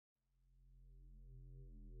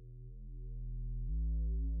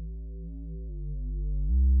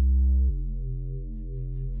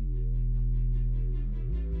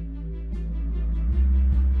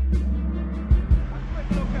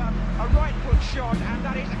shot, and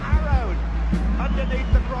that is arrowed underneath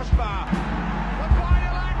the crossbar. The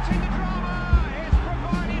final act in the drama is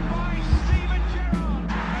provided by Stephen Gerrard.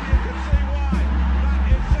 And you can see why. That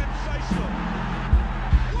is sensational.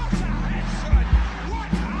 What a hit, son! What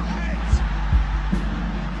a hit!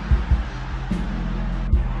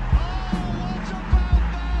 Oh, what about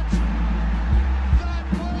that? That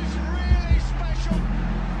was really special.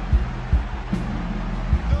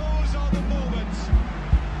 Those are the moments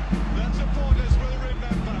that supporters will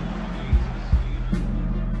remember.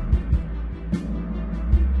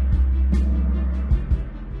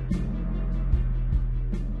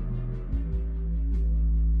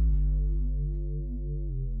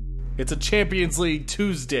 It's a Champions League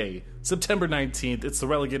Tuesday, September 19th. It's the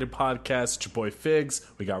Relegated Podcast. It's your boy Figgs.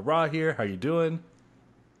 We got Rah here. How you doing?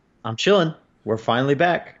 I'm chilling. We're finally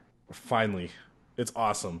back. Finally. It's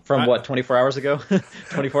awesome. From what, 24 hours ago?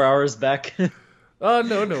 24 hours back? No.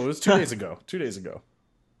 It was 2 days ago. 2 days ago.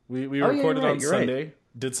 We recorded on Sunday. Right.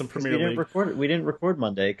 Did some Premier League. We didn't record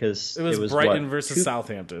Monday because it was Brighton versus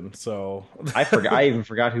Southampton. So I even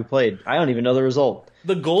forgot who played. I don't even know the result.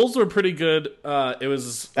 The goals were pretty good. It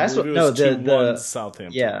was 2-1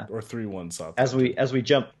 Southampton. Yeah, or 3-1 Southampton.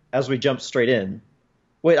 As we jump straight in.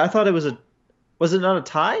 Wait, I thought it was was it not a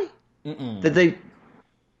tie? Mm-mm. Did they?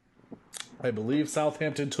 I believe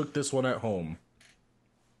Southampton took this one at home.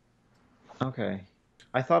 Okay.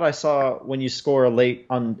 I thought I saw when you score a late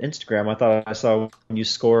on Instagram. I thought I saw when you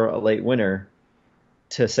score a late winner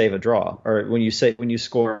to save a draw, or when you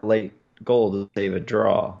score a late goal to save a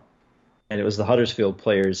draw, and it was the Huddersfield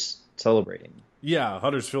players celebrating. Yeah,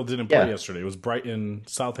 Huddersfield didn't play yesterday. It was Brighton,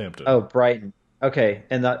 Southampton. Oh, Brighton. Okay,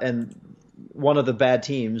 and one of the bad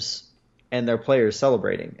teams and their players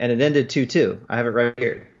celebrating, and it ended 2-2. I have it right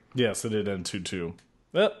here. Yes, it did end 2-2.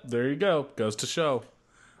 Yep, there you go. Goes to show.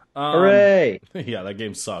 Hooray! Yeah, that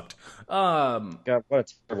game sucked. God,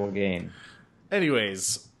 what a terrible game.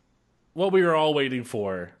 Anyways, what we were all waiting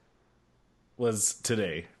for was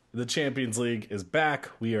today. The Champions League is back.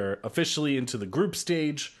 We are officially into the group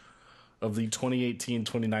stage of the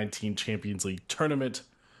 2018-2019 Champions League tournament.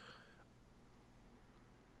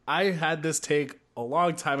 I had this take a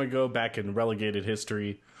long time ago back in relegated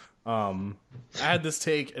history. I had this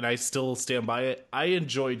take, and I still stand by it. I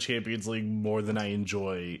enjoy Champions League more than I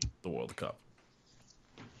enjoy the World Cup.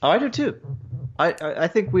 Oh, I do too. I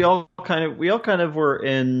think we all kind of were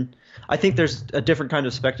in. I think there's a different kind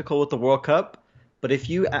of spectacle with the World Cup. But if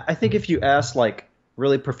you ask like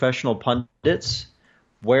really professional pundits,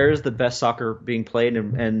 where's the best soccer being played,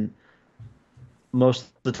 and most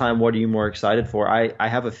of the time, what are you more excited for? I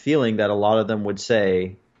have a feeling that a lot of them would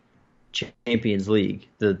say Champions League,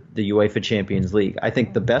 the UEFA Champions League. I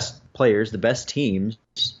think the best players, the best teams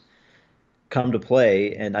come to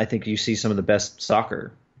play, and I think you see some of the best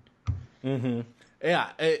soccer. Mm-hmm. Yeah,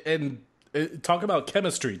 and talk about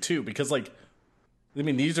chemistry too, because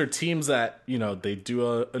these are teams that, they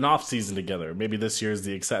do an off season together. Maybe this year is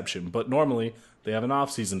the exception, but normally they have an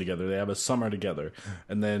off season together. They have a summer together,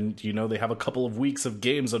 and then they have a couple of weeks of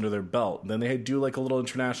games under their belt. Then they do like a little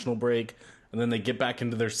international break. And then they get back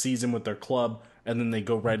into their season with their club, and then they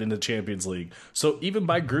go right into Champions League. So even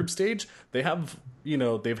by group stage, they have,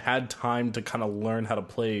 they've had time to kind of learn how to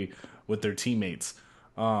play with their teammates.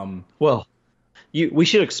 We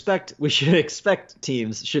should expect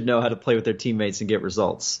teams should know how to play with their teammates and get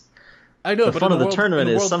results. I know, the fun of the tournament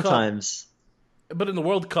is sometimes. But in the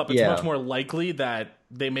World Cup, it's much more likely that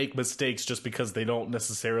they make mistakes just because they don't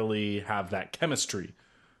necessarily have that chemistry.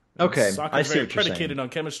 Okay, soccer I is see very what you're predicated saying. on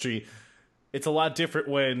chemistry. It's a lot different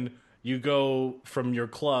when you go from your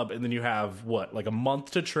club and then you have, a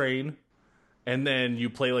month to train, and then you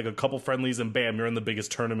play like a couple friendlies and bam, you're in the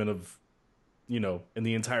biggest tournament of, in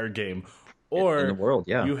the entire game. Or in the world,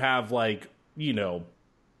 yeah. You have like a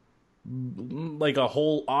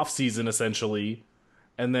whole off season essentially,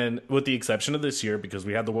 and then with the exception of this year, because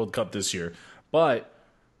we had the World Cup this year, but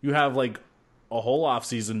you have like a whole off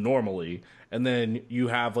season normally. And then you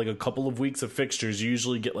have like a couple of weeks of fixtures. You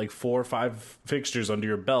usually get like 4 or 5 fixtures under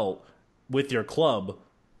your belt with your club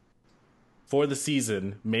for the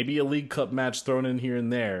season. Maybe a League Cup match thrown in here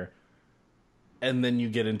and there. And then you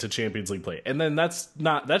get into Champions League play. And then that's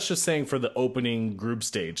just saying for the opening group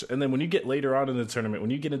stage. And then when you get later on in the tournament,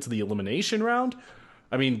 when you get into the elimination round,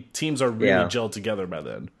 teams are really gelled together by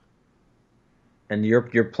then. And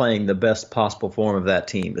you're playing the best possible form of that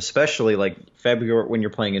team, especially like February, when you're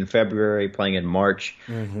playing in February, playing in March.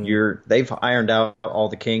 Mm-hmm. They've ironed out all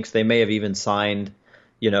the kinks. They may have even signed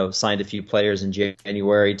a few players in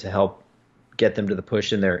January to help get them to the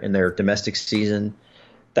push in their domestic season.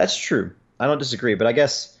 That's true. I don't disagree, but I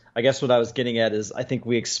guess what I was getting at is I think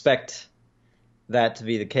we expect that to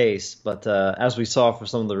be the case, but as we saw for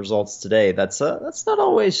some of the results today, that's not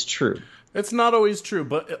always true. It's not always true,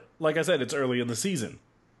 but like I said, it's early in the season.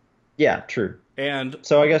 Yeah, true. And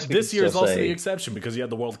So I guess we this can year is still also say, the exception because you had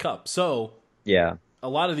the World Cup. So yeah, a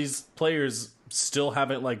lot of these players still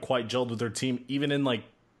haven't like quite gelled with their team, even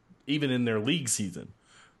in their league season.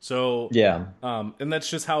 So yeah, and that's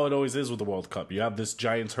just how it always is with the World Cup. You have this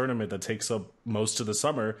giant tournament that takes up most of the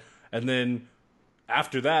summer, and then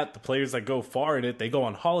after that, the players that go far in it, they go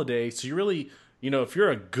on holiday. So you really, if you're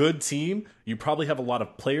a good team, you probably have a lot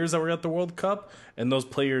of players that were at the World Cup, and those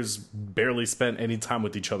players barely spent any time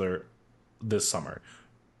with each other this summer.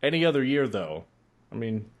 Any other year, though, I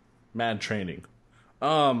mean, mad training.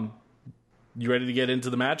 You ready to get into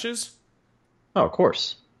the matches? oh, of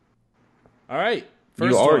course. All right. You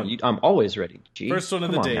First are. one. I'm always ready. Gee, First one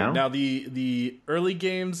of come the on day. now. Now, the early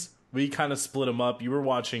games, we kind of split them up. You were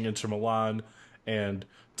watching Inter Milan and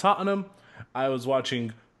Tottenham. I was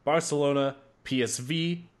watching Barcelona,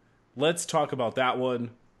 PSV. Let's talk about that one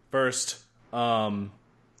first.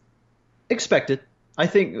 Expected. I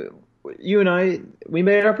think you and we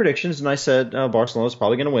made our predictions, and I said Barcelona's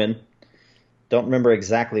probably going to win. Don't remember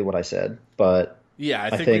exactly what I said, but Yeah,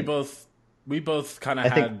 I think we both kind of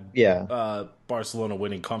had Barcelona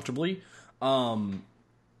winning comfortably. But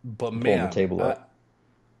man, the table up.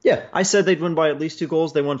 Yeah, I said they'd win by at least 2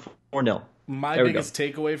 goals. They won 4-0. My biggest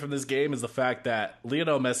takeaway from this game is the fact that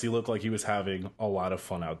Lionel Messi looked like he was having a lot of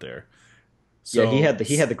fun out there. So, yeah,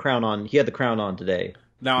 he had the crown on. He had the crown on today.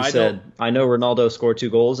 Now He said, I know Ronaldo scored 2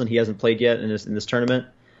 goals and he hasn't played yet in this tournament,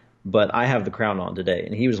 but I have the crown on today,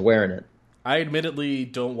 and he was wearing it. I admittedly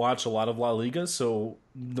don't watch a lot of La Liga, so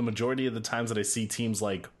the majority of the times that I see teams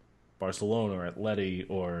like Barcelona or Atleti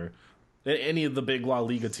or any of the big La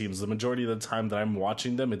Liga teams, the majority of the time that I'm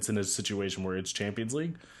watching them, it's in a situation where it's Champions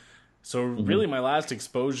League. So really my last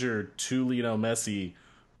exposure to Lionel Messi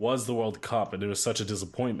was the World Cup, and it was such a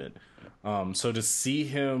disappointment. So to see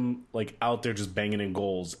him like out there just banging in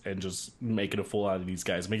goals and just making a fool out of these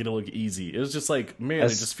guys, making it look easy, it was just like, man, it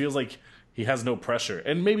just feels like he has no pressure.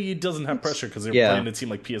 And maybe he doesn't have pressure because they're playing a team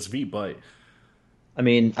like PSV, but I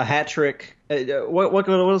mean, a hat trick. What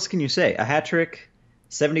else can you say? A hat trick,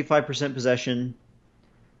 75% possession,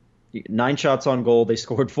 9 shots on goal. They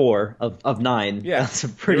scored 4 of 9. Yeah, that's a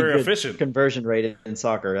pretty good efficient conversion rate in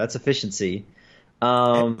soccer. That's efficiency.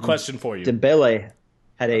 Question for you. Dembele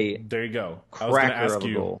had a there you go. cracker of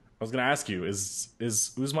a goal. I was going to ask you, is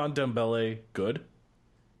Ousmane Dembele good?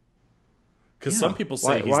 Because Yeah. some people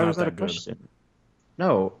say he's why not was that a that good. question?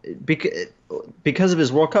 No, because of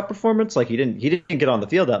his World Cup performance, like he didn't get on the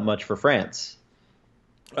field that much for France.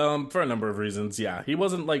 For a number of reasons, yeah. He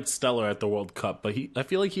wasn't like stellar at the World Cup, but I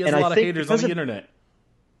feel like he has And a I lot of think haters on because the of- internet.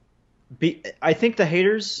 I think the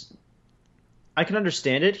haters, I can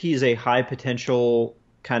understand it. He's a high potential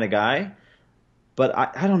kind of guy, but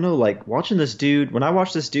I don't know. Like watching this dude, when I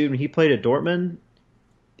watched this dude when he played at Dortmund,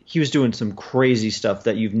 he was doing some crazy stuff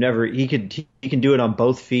that you've never. He can do it on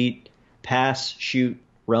both feet, pass, shoot,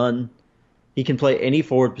 run. He can play any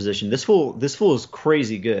forward position. This fool is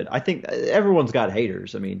crazy good. I think everyone's got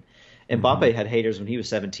haters. I mean, Mbappe had haters when he was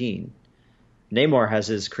 17. Neymar has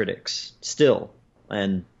his critics still,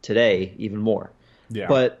 and today even more. Yeah.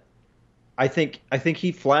 But I think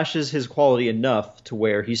he flashes his quality enough to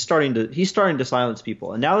where he's starting to silence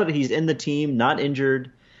people. And now that he's in the team, not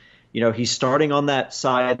injured, he's starting on that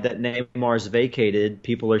side that Neymar's vacated.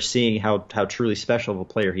 People are seeing how truly special of a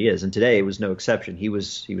player he is. And today was no exception. He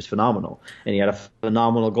was phenomenal, and he had a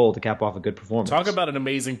phenomenal goal to cap off a good performance. Talk about an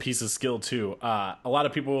amazing piece of skill too. A lot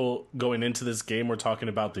of people going into this game were talking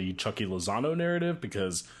about the Chucky Lozano narrative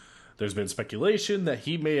because there's been speculation that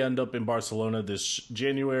he may end up in Barcelona this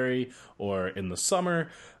January or in the summer.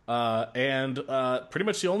 And pretty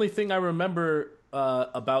much the only thing I remember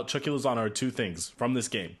about Chucky Lozano are 2 things from this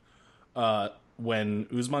game. When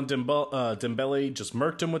Ousmane Dembele just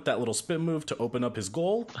murked him with that little spin move to open up his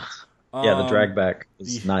goal. Yeah, the drag back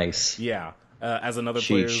was nice. Yeah. As another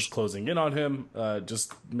player is closing in on him,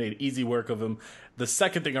 just made easy work of him. The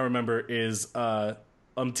second thing I remember is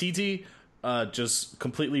Umtiti just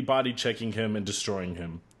completely body checking him and destroying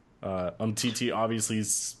him. Umtiti obviously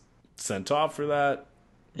is sent off for that.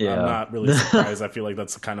 Yeah. I'm not really surprised. I feel like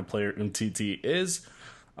that's the kind of player Umtiti is.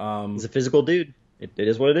 He's a physical dude. It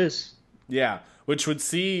is what it is. Yeah, which would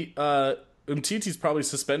see Umtiti's probably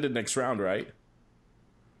suspended next round, right?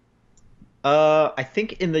 I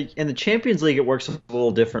think in the Champions League it works a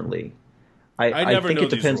little differently. I never think know it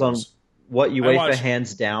depends these on rules. what UEFA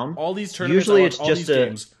hands down. All these tournaments, Usually I it's watch just all these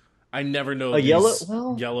games. I never know these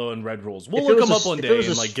yellow and red rules. We'll if it look was them a- up one if it day was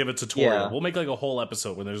a and s- give a tutorial. yeah. We'll make like a whole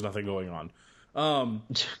episode when there's nothing going on.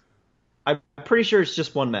 I'm pretty sure it's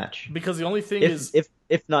just one match, Because the only thing if is,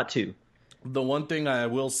 if not two. the one thing I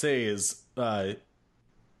will say is,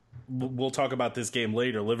 we'll talk about this game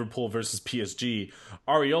later. Liverpool versus PSG.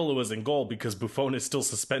 Areola was in goal because Buffon is still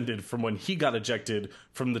suspended from when he got ejected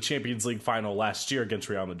from the Champions League final last year against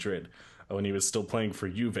Real Madrid when he was still playing for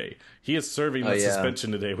Juve. He is serving Oh the yeah,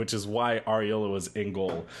 suspension today, which is why Areola was in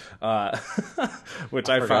goal. Uh, which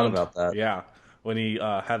I I forgot found, about that. yeah, when he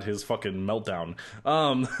had his fucking meltdown.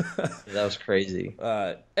 Yeah, that was crazy.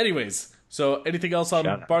 Anyways, so anything else on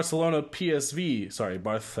Shout out. Barcelona PSV? Sorry,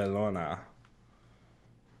 Barcelona.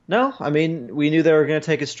 No, I mean we knew they were going to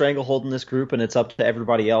take a stranglehold in this group, and it's up to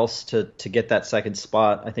everybody else to get that second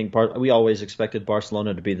spot. I think we always expected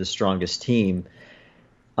Barcelona to be the strongest team.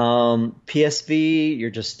 PSV,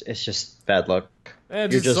 it's just bad luck.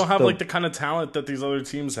 And You're just don't just have the like the kind of talent that these other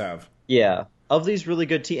teams have. Yeah, of these really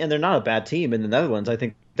good teams, and they're not a bad team in the Netherlands. I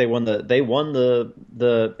think they won the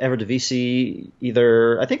Eredivisie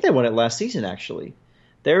either. I think they won it last season actually.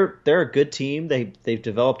 They're a good team. They've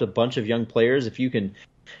developed a bunch of young players. If you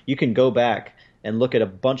can go back and look at a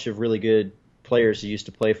bunch of really good players who used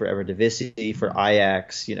to play for Eredivisie, for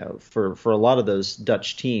Ajax, for a lot of those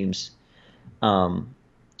Dutch teams.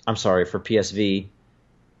 I'm sorry, for PSV.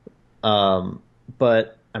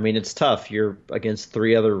 But I mean, it's tough. You're against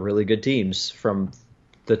three other really good teams from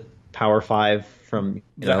the Power Five, from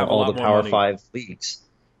That have a all lot the more Power money. Five leagues.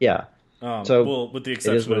 Yeah, so Well, with the it is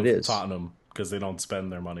exception what it of is. Tottenham, because they don't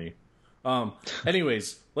spend their money.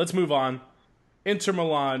 Anyways, let's move on. Inter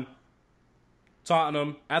Milan,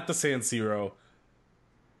 Tottenham at the San Siro.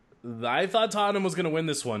 I thought Tottenham was going to win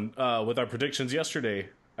this one with our predictions yesterday.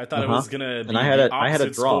 I thought it Uh-huh. was going to And be the I had a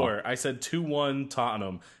opposite draw. score. I said 2-1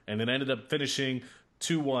 Tottenham, and it ended up finishing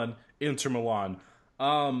 2-1 Inter Milan.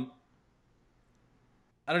 I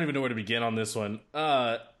don't even know where to begin on this one.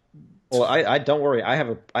 Well, I don't worry. I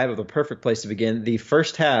have the perfect place to begin. The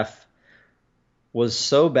first half was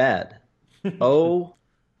so bad. Oh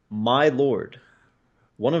my lord.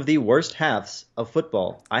 One of the worst halves of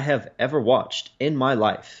football I have ever watched in my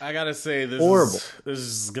life. I gotta say, Horrible. this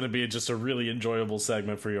is gonna be just a really enjoyable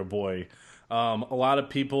segment for your boy. A lot of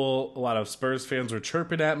people, a lot of Spurs fans were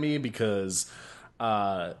chirping at me because,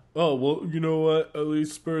 oh well, you know what? At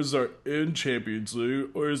least Spurs are in Champions League,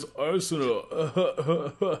 whereas Arsenal.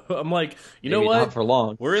 I'm like, you know Maybe not what? for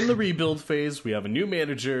long. We're in the rebuild phase. We have a new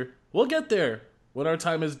manager. We'll get there when our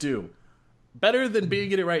time is due. Better than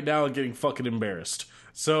being in it right now and getting fucking embarrassed.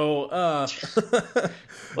 So,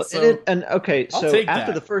 Well, so okay, I'll so take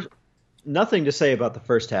after that. the first, nothing to say about the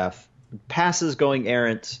first half. Passes going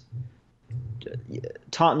errant.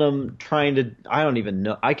 Tottenham trying to, I don't even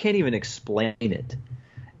know. I can't even explain it.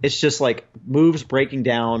 It's just like moves breaking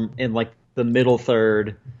down in like the middle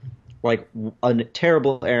third, like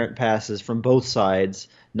terrible errant passes from both sides.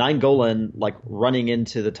 Nainggolan like running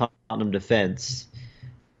into the Tottenham defense.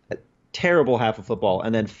 A terrible half of football,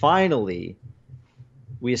 and then finally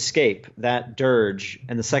we escape that dirge,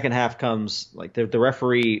 and the second half comes. Like the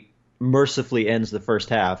referee mercifully ends the first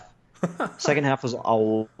half. Second half was a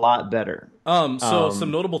lot better. So some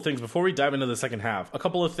notable things before we dive into the second half. A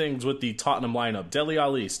couple of things with the Tottenham lineup. Dele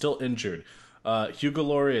Alli still injured. Hugo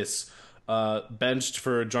Lloris benched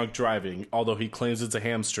for drunk driving, although he claims it's a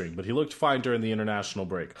hamstring, but he looked fine during the international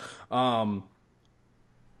break. Heung-min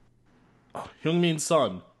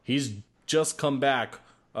Son, he's just come back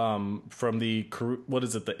from the what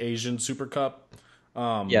is it, the Asian Super Cup?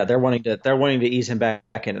 Yeah, they're wanting to ease him back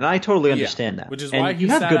in, and I totally understand that. Which is and why he you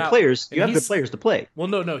have sat good out. players. And You have good he's players to play. well,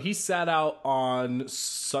 no, he sat out on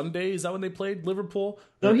Sunday. Is that when they played Liverpool?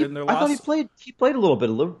 No, In their I thought loss? He played a little bit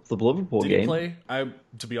of the Liverpool Did game. he play?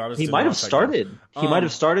 To be honest, He didn't might have watch that game. started. He might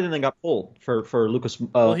have started and then got pulled for Lucas.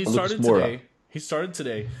 Well, he Lucas started Moura. today. He started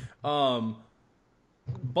today.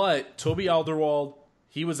 But Toby Alderweireld,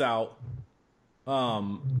 he was out.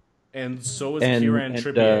 And so was Kieran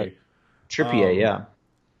Trippier. Trippier, yeah.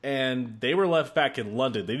 And they were left back in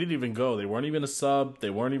London. They didn't even go. They weren't even a sub. They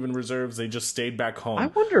weren't even reserves. They just stayed back home. I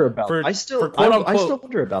wonder about. I still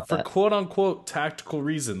wonder about for that. quote unquote tactical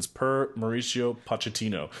reasons per Mauricio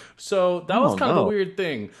Pochettino. So that was Oh, kind of a no. weird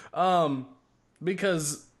thing.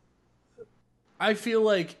 Because I feel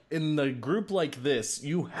like in the group like this,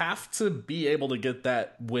 you have to be able to get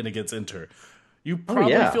that win against Inter. You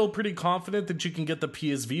probably yeah. feel pretty confident that you can get the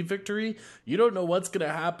PSV victory. You don't know what's going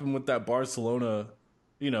to happen with that Barcelona.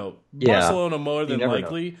 Yeah. Barcelona more than never know.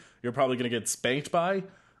 likely you're probably going to get spanked by,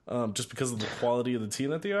 just because of the quality of the team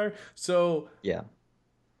that they are. So Yeah.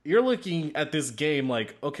 you're looking at this game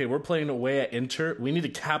like, okay, we're playing away at Inter. We need to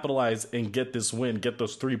capitalize and get this win, get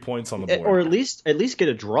those 3 points on the board, or at least get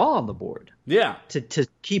a draw on the board. Yeah, to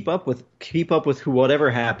keep up with whatever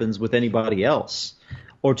happens with anybody else,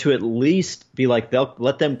 or to at least be like they'll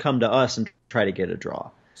let them come to us and try to get a draw.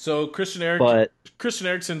 So Christian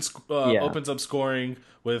Eriksen opens up scoring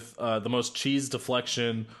with the most cheese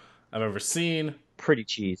deflection I've ever seen. Pretty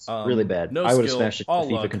cheese, really bad. No I would have skill, smashed it all with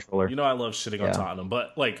the FIFA luck. controller. You know I love shitting on Tottenham,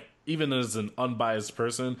 but like even as an unbiased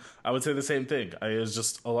person, I would say the same thing. It was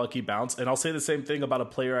just a lucky bounce, and I'll say the same thing about a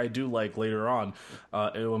player I do like later on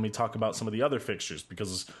when we talk about some of the other fixtures,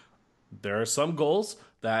 because there are some goals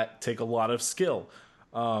that take a lot of skill.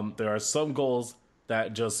 There are some goals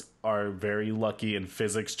that just are very lucky, and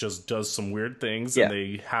physics just does some weird things, and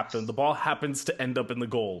the ball happens to end up in the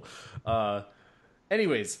goal.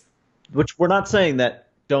 Anyways. Which we're not saying that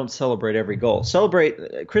don't celebrate every goal.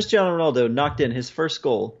 Celebrate. Cristiano Ronaldo knocked in his first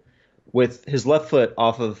goal with his left foot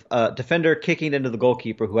off of a defender kicking into the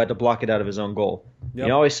goalkeeper who had to block it out of his own goal. Yep. You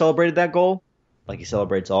know how he celebrated that goal? Like he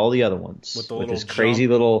celebrates all the other ones. With his crazy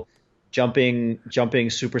little jumping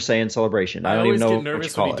Super Saiyan celebration. I don't even know what you call it. I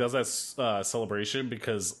always get nervous when he does that celebration,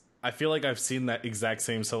 because I feel like I've seen that exact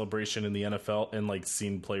same celebration in the NFL and like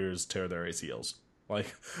seen players tear their ACLs. Like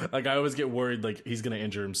I always get worried like he's gonna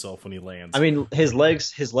injure himself when he lands. I mean, his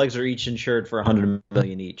legs are each insured for $100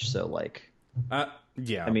 million each. So like,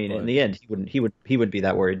 yeah. I mean, in the end, he wouldn't be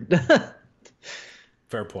that worried.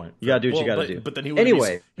 Fair point. You gotta do what you gotta do. But then he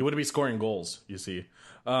wouldn't be scoring goals. You see.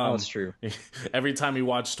 That's true. Every time he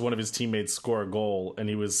watched one of his teammates score a goal and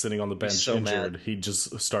he was sitting on the bench injured, he'd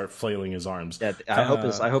just start flailing his arms. Yeah, I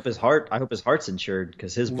hope his heart's insured,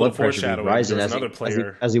 because his blood pressure would be rising as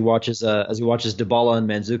he watches Dybala and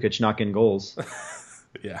Mandzukic knock in goals.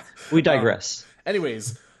 Yeah, we digress.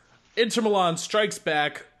 Anyways, Inter Milan strikes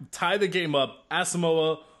back, tie the game up.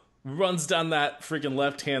 Asamoah runs down that freaking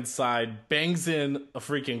left-hand side, bangs in a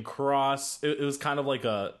freaking cross. It was kind of like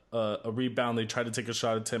a rebound. They tried to take a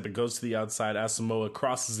shot attempt. It goes to the outside. Asamoah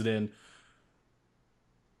crosses it in.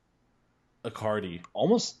 Icardi.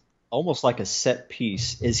 Almost like a set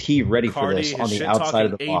piece. Is he ready for this on the outside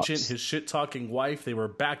of the box? His shit-talking wife, they were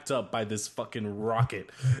backed up by this fucking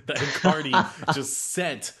rocket that Icardi just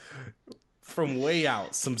sent from way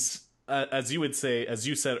out. Some... as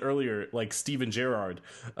you said earlier, like Steven Gerrard,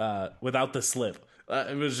 without the slip.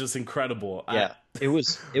 It was just incredible. Yeah, it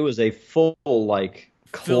was a full, like,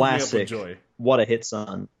 classic, what a hit,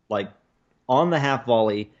 son. Like, on the half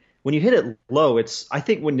volley, when you hit it low,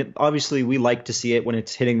 obviously we like to see it when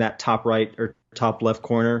it's hitting that top right or top left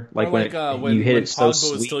corner. Like when you hit it so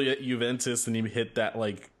sweet. Was still at Juventus and he hit that,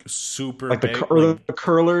 like, super... Like the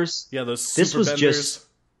curlers. Yeah, those super benders.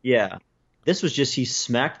 This was just he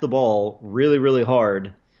smacked the ball really, really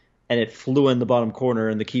hard, and it flew in the bottom corner,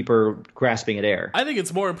 and the keeper grasping at air. I think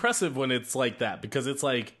it's more impressive when it's like that, because it's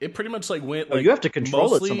like it pretty much like went like you have to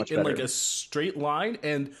control it so much better. In like a straight line,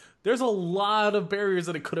 and there's a lot of barriers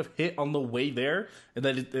that it could have hit on the way there, and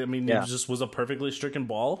that it just was a perfectly stricken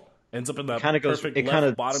ball. Ends up in that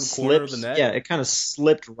perfect bottom corner of the net. Yeah, it kind of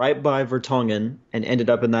slipped right by Vertonghen and ended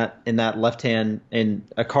up in that left hand on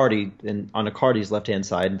Icardi's left hand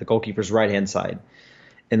side, the goalkeeper's right hand side,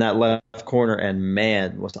 in that left corner. And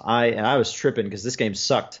man, I was tripping because this game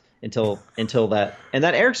sucked until that, and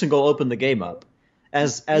that Eriksen goal opened the game up,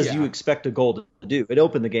 as you expect a goal to do. It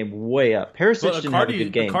opened the game way up. Perisic didn't have a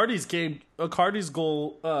good game. Icardi's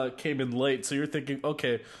goal came in late, so you're thinking,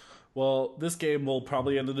 okay, well, this game will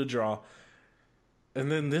probably end in a draw. And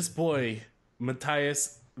then this boy,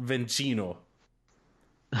 Matthias Vecino,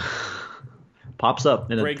 pops up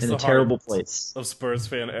in a terrible place. Of Spurs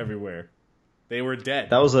fan everywhere. They were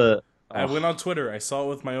dead. That was I went on Twitter. I saw it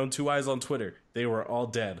with my own two eyes on Twitter. They were all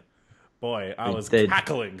dead. Boy, I was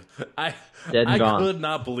cackling. I could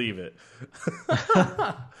not believe it.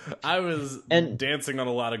 I was dancing on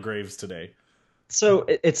a lot of graves today. So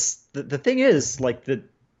it's the thing is, like,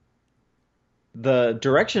 the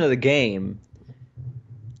direction of the game,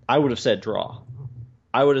 I would have said draw.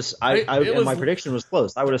 My prediction was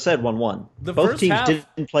close. I would have said 1-1. Both teams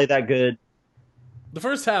didn't play that good. The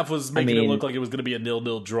first half was making it look like it was going to be a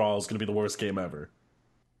 0-0 draw. It was going to be the worst game ever.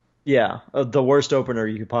 Yeah, the worst opener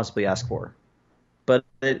you could possibly ask for. But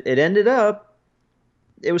it ended up,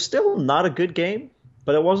 it was still not a good game,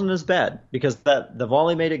 but it wasn't as bad, because the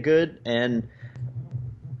volley made it good, and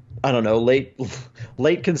I don't know,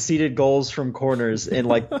 late conceded goals from corners in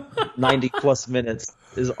like 90 plus minutes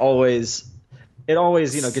is always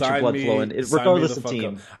gets your blood flowing, regardless of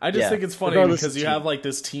team. I just think it's funny because you have like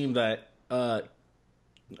this team that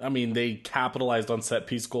they capitalized on set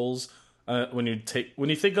piece goals. When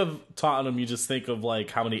you think of Tottenham, you just think of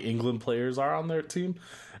like how many England players are on their team,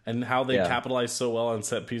 and how they capitalize so well on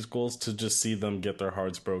set piece goals. To just see them get their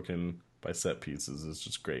hearts broken by set pieces is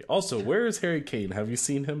just great. Also, where is Harry Kane? Have you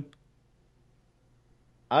seen him?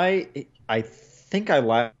 I think I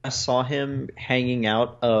last saw him hanging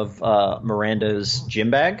out of Miranda's gym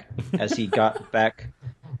bag as he got back,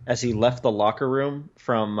 as he left the locker room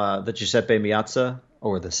from the Giuseppe Meazza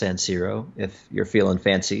or the San Siro, if you're feeling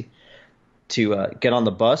fancy, to get on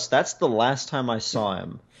the bus. That's the last time I saw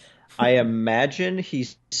him. I imagine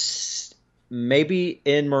he's maybe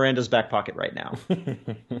in Miranda's back pocket right now.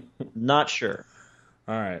 Not sure.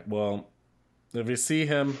 All right. Well, if you see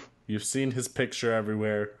him, you've seen his picture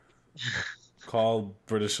everywhere. Call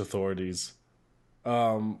British authorities.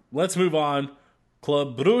 Let's move on.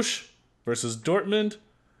 Club Brugge versus Dortmund.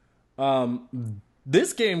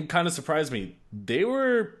 This game kind of surprised me.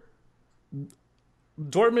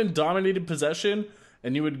 Dortmund dominated possession,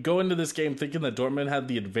 and you would go into this game thinking that Dortmund had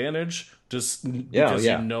the advantage, just because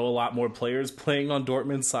you know a lot more players playing on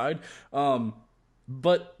Dortmund's side.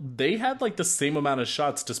 But they had like the same amount of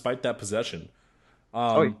shots despite that possession.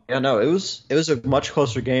 It was a much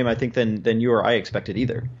closer game, I think, than you or I expected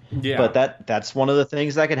either. Yeah. But that's one of the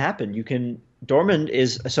things that can happen.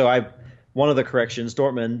 One of the corrections,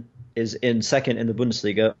 Dortmund is in second in the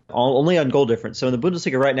Bundesliga, only on goal difference. So in the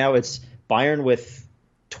Bundesliga right now, it's Bayern with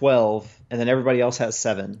 12, and then everybody else has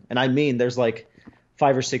 7. And I mean, there's like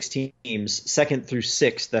 5 or 6 teams, second through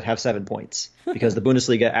 6, that have 7 points, because the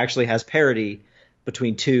Bundesliga actually has parity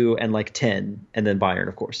between 2 and like 10, and then Bayern,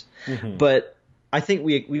 of course. Mm-hmm. But I think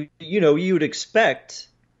you would expect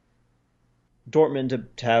Dortmund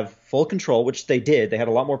to have full control, which they did. They had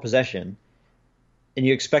a lot more possession, and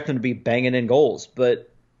you expect them to be banging in goals. But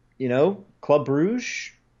Club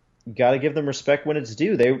Brugge, you got to give them respect when it's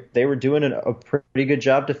due. They were doing a pretty good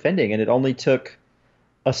job defending, and it only took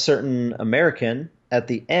a certain American at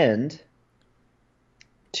the end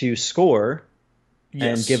to score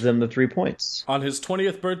and give them the 3 points. On his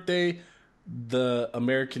 20th birthday, the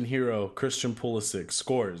American hero, Christian Pulisic,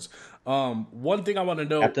 scores. One thing I want to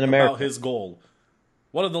know about his goal.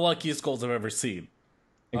 One of the luckiest goals I've ever seen.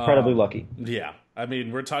 Incredibly lucky. Yeah. I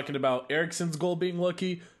mean, we're talking about Eriksen's goal being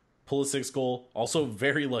lucky. Pulisic's goal, also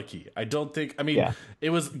very lucky. It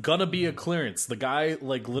was gonna be a clearance. The guy,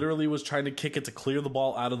 like, literally was trying to kick it to clear the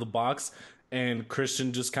ball out of the box, and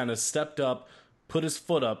Christian just kind of stepped up, put his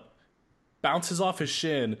foot up, bounces off his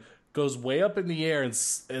shin, goes way up in the air, and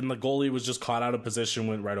the goalie was just caught out of position,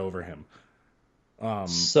 went right over him.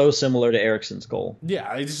 So similar to Eriksen's goal.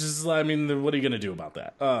 Yeah, it's just, what are you going to do about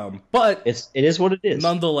that? But it is what it is.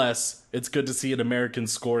 Nonetheless, it's good to see an American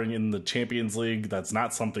scoring in the Champions League. That's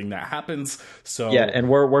not something that happens. So yeah, and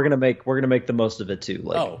we're gonna make the most of it too.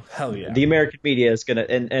 Like, oh, hell yeah! The American media is gonna,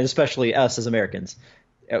 and especially us as Americans,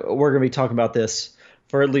 we're gonna be talking about this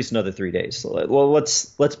for at least another 3 days. So, well,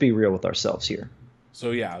 let's be real with ourselves here.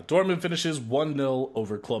 So yeah, Dortmund finishes 1-0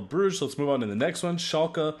 over Club Brugge. So let's move on to the next one.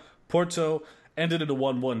 Schalke, Porto. Ended in a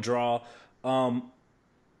 1-1 draw. I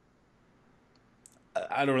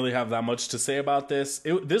don't really have that much to say about this.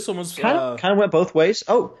 This one was kind of went both ways.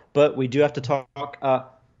 Oh, but we do have to talk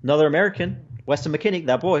another American, Weston McKennie,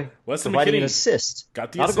 that boy, providing an assist.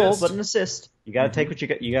 Got the Not assist. A goal, but an assist. You got to take what you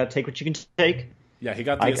got. You got to take what you can take. Yeah, he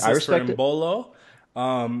got the assist for Mbolo.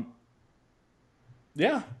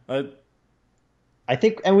 I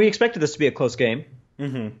think, and we expected this to be a close game.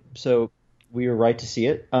 Mm-hmm. So we were right to see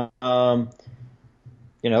it. I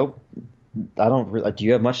don't. Do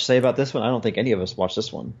you have much to say about this one? I don't think any of us watched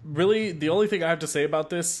this one. Really, the only thing I have to say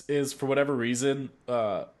about this is, for whatever reason,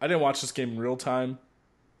 I didn't watch this game in real time,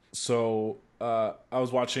 so I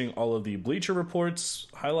was watching all of the Bleacher Report's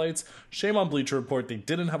highlights. Shame on Bleacher Report; they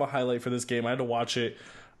didn't have a highlight for this game. I had to watch it.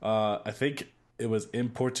 I think it was in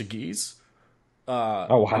Portuguese.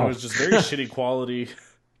 Oh wow! It was just very shitty quality.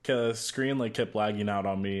 Screen kept lagging out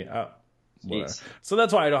on me. So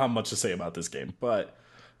that's why I don't have much to say about this game, but.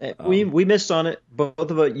 We missed on it. Both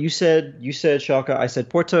of us. You said Schalke. I said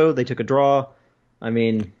Porto. They took a draw. I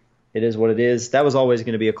mean, it is what it is. That was always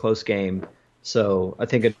going to be a close game. So I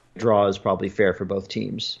think a draw is probably fair for both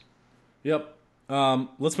teams. Yep.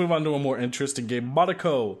 Let's move on to a more interesting game.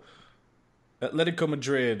 Monaco, Atletico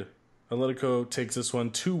Madrid. Atletico takes this one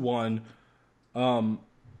 2-1. Radamel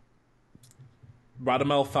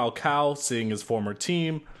Falcao seeing his former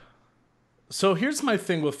team. So here's my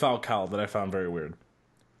thing with Falcao that I found very weird.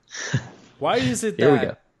 Why is it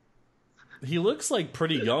that he looks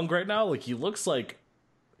pretty young right now? He looks like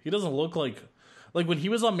he doesn't look like when he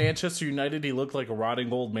was on Manchester United, he looked like a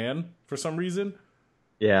rotting old man for some reason.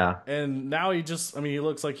 Yeah. And now he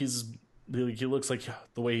looks like he's He looks like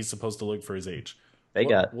the way he's supposed to look for his age. They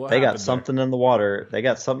got What they got happened there? something in the water. They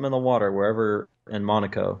got something in the water wherever in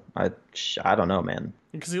Monaco. I don't know, man.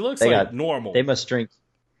 Because he looks They like got normal. they must drink.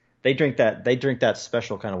 They drink that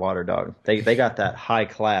special kind of water, dog. They got that high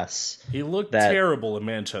class. He looked that terrible in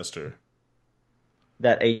Manchester.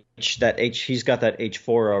 that H. He's got that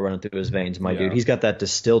H4O running through his veins, my Yeah. dude. He's got that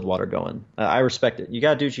distilled water going. I respect it. You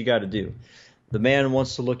gotta do what you gotta do. The man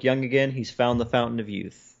wants to look young again. He's found the fountain of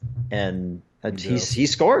youth, and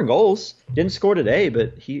he's scoring goals. Didn't score today,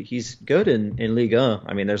 but he's good in Liga.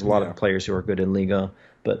 I mean, there's a lot Yeah. of players who are good in Liga,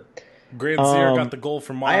 but Grandsir got the goal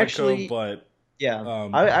from Monaco, but yeah,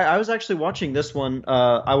 Um, I was actually watching this one.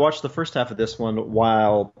 I watched the first half of this one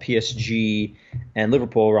while PSG and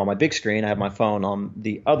Liverpool were on my big screen. I had my phone on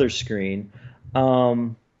the other screen.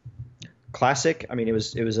 Classic. I mean, it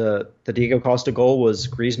was the Diego Costa goal was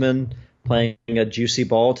Griezmann playing a juicy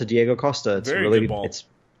ball to Diego Costa. It's Very really good ball. It's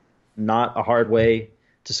not a hard way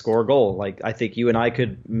to score a goal. Like, I think you and I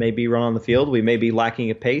could maybe run on the field. We may be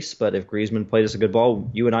lacking a pace, but if Griezmann played us a good ball,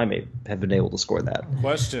 you and I may have been able to score that.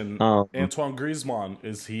 question: Um, Antoine Griezmann,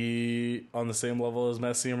 is he on the same level as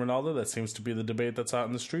Messi and Ronaldo? That seems to be the debate that's out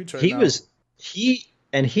in the streets right now.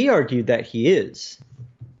 He argued that he is.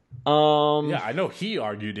 Yeah, I know he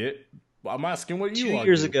argued it. I'm asking what you 2 argued.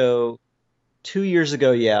 years ago. 2 years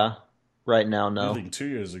ago, yeah. Right now, I no. think 2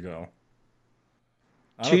 years ago.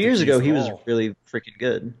 I don't 2 think years he ago, is he at was all. really freaking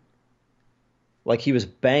good. Like, he was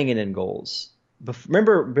banging in goals.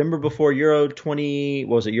 Remember before Euro 20?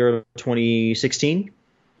 What was it, Euro 2016?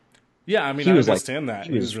 Yeah, I mean, He I was understand that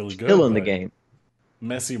he he was was really good. killing the but game.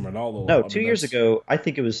 Messi and Ronaldo. No, I 2 mean, years that's- ago,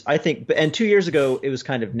 and 2 years ago, it was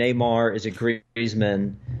kind of Neymar, is it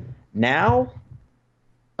Griezmann? Now,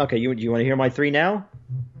 okay, you want to hear my three now?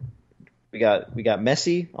 We got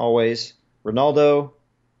Messi always, Ronaldo,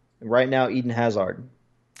 and right now Eden Hazard.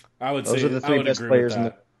 I would Those say are the I three would best agree players with in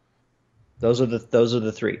that. Those are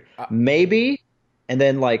the three. Maybe, and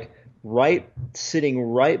then like sitting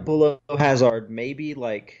right below Hazard, maybe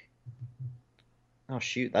like, oh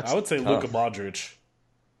shoot, that's I would say tough. Luka Modric.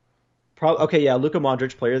 Okay, yeah, Luka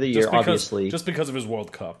Modric, Player of the Year, obviously. Just because of his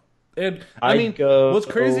World Cup. And I mean, go- what's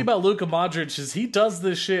crazy about Luka Modric is he does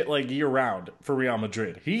this shit like year round for Real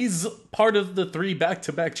Madrid. He's part of the 3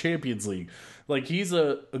 back-to-back Champions League. Like, he's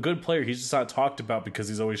a good player. He's just not talked about because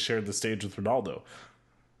he's always shared the stage with Ronaldo.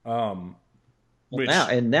 Which,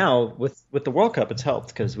 Now with the World Cup, it's helped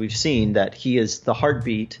because we've seen that he is the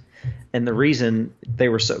heartbeat and the reason they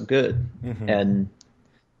were so good. Mm-hmm. And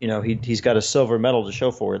you know, he's got a silver medal to show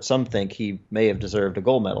for it. Some think he may have deserved a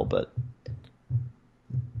gold medal, but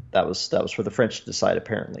that was for the French to decide,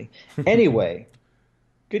 apparently. Anyway,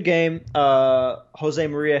 good game. Jose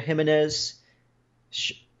Maria Jimenez,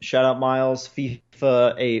 shout out Miles, a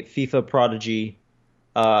FIFA prodigy.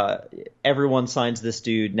 Everyone signs this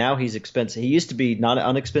dude. Now he's expensive. He used to be not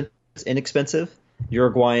inexpensive.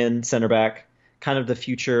 Uruguayan center back, kind of the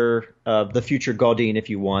future Godin, if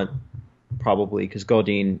you want, probably, because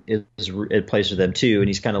Godin it plays for them too, and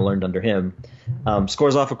he's kind of learned under him.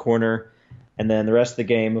 Scores off a corner, and then the rest of the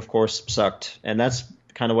game, of course, sucked. And that's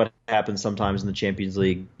kind of what happens sometimes in the Champions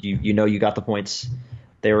League. You know you got the points.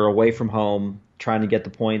 They were away from home, trying to get the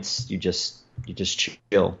points. You just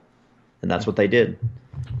chill, and that's what they did.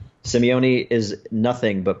 Simeone is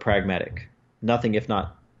nothing but pragmatic. Nothing if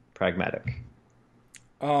not pragmatic.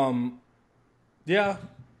 yeah,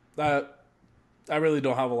 I really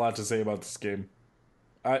don't have a lot to say about this game.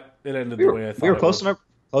 It ended the way I thought. We were it close would.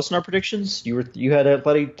 in our predictions. You had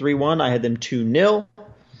Atleti 3-1. I had them 2-0.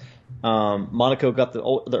 Monaco got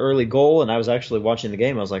the early goal, and I was actually watching the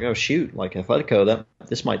game. I was like, oh shoot, like Atletico,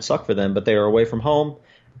 this might suck for them, but they are away from home.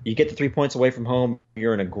 You get the 3 points away from home,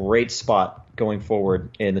 you're in a great spot going forward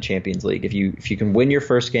in the Champions League. If you can win your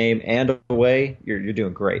first game and away, you're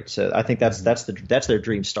doing great. So I think that's their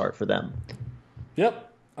dream start for them.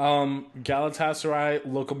 Yep. Galatasaray,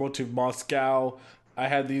 Lokomotiv Moscow. I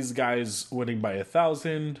had these guys winning by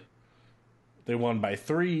 1,000. They won by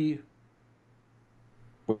 3.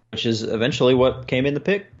 Which is eventually what came in the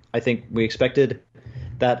pick. I think we expected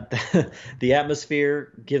that the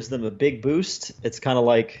atmosphere gives them a big boost. It's kind of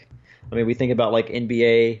like, I mean, we think about like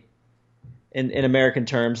NBA in American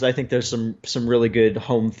terms. I think there's some really good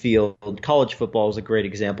home field. College football is a great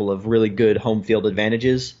example of really good home field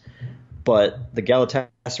advantages. But the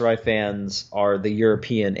Galatasaray fans are the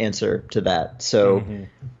European answer to that. So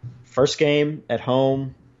first game at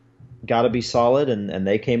home, got to be solid, and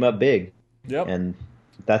they came up big. Yep. And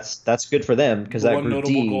that's good for them because that one Group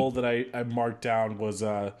notable D. goal that I marked down was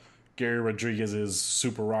Gary Rodriguez's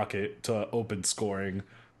super rocket to open scoring.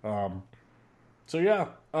 So yeah,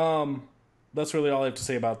 that's really all I have to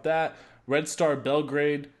say about that. Red Star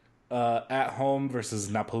Belgrade at home versus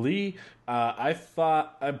Napoli.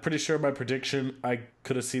 I'm pretty sure my prediction, I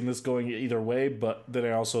could have seen this going either way, but then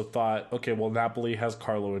I also thought, okay, well, Napoli has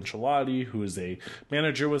Carlo Ancelotti, who is a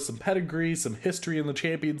manager with some pedigree, some history in the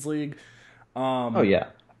Champions League. Oh yeah.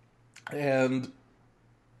 And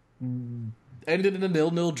ended in a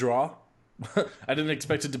 0-0 draw. I didn't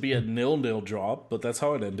expect it to be a 0-0 draw, but that's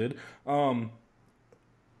how it ended. You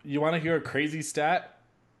want to hear a crazy stat?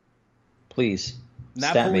 Please.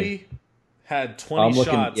 Napoli had 20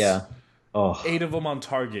 shots. Yeah. Oh. 8 of them on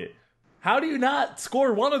target. How do you not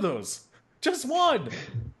score one of those? Just one.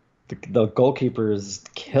 The goalkeeper is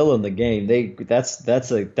killing the game.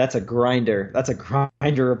 That's a grinder. That's a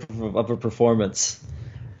grinder of a performance.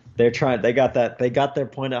 They got their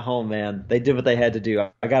point at home, man. They did what they had to do.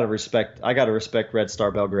 I gotta respect Red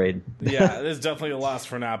Star Belgrade. Yeah, it is definitely a loss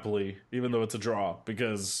for Napoli, even though it's a draw,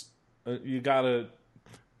 because you gotta.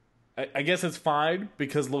 I guess it's fine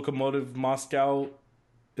because Lokomotiv Moscow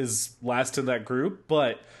is last in that group,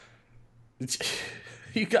 but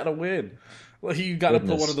you gotta win. Well, you gotta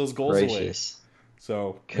put one of those goals away.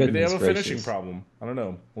 So maybe they have a finishing problem. I don't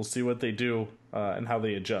know. We'll see what they do and how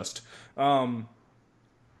they adjust.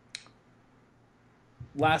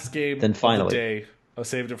 Last game then finally, of the day, I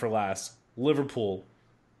saved it for last. Liverpool,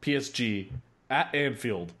 PSG, at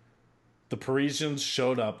Anfield. The Parisians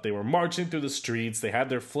showed up. They were marching through the streets. They had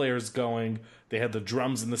their flares going. They had the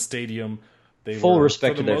drums in the stadium. Full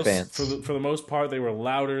respect to their fans. For the most part, they were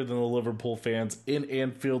louder than the Liverpool fans in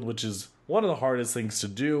Anfield, which is one of the hardest things to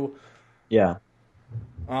do. Yeah.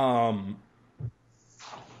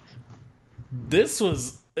 This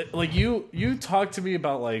was... Like, you talk to me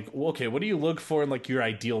about, like, well, okay, what do you look for in, like, your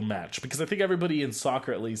ideal match? Because I think everybody in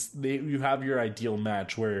soccer, at least, you have your ideal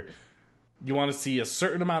match where you want to see a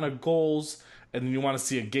certain amount of goals, and then you want to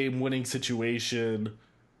see a game-winning situation.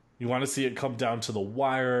 You want to see it come down to the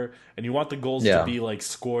wire, and you want the goals to be, like,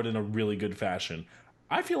 scored in a really good fashion.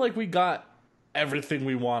 I feel like we got everything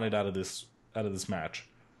we wanted out of this match.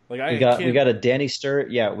 Like, we got a Danny Sturridge.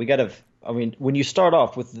 Yeah, when you start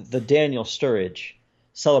off with the Daniel Sturridge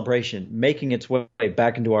celebration making its way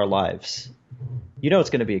back into our lives, you know it's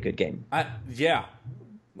going to be a good game. Yeah.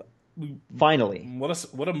 Finally.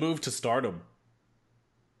 What a move to stardom.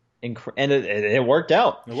 And it worked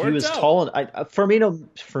out. He was tall, and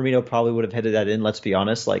Firmino probably would have headed that in, let's be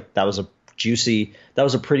honest. Like, that was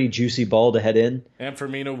a pretty juicy ball to head in. And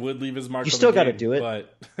Firmino would leave his mark. You still got to do it.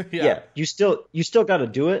 But yeah, you still got to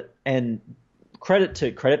do it, and credit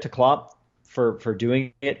to Klopp for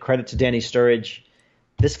doing it. Credit to Danny Sturridge.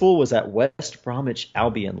 This fool was at West Bromwich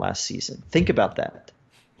Albion last season. Think about that.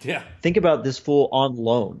 Yeah. Think about this fool on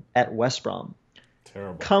loan at West Brom.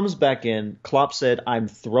 Terrible. Comes back in. Klopp said, I'm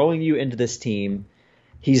throwing you into this team.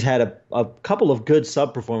 He's had a couple of good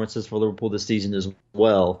sub-performances for Liverpool this season as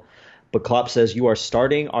well. But Klopp says, you are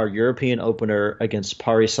starting our European opener against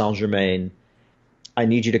Paris Saint-Germain. I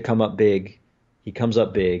need you to come up big. He comes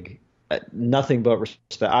up big. Nothing but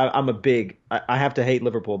respect. I have to hate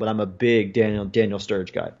Liverpool, but I'm a big Daniel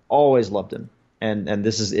Sturridge guy. Always loved him, and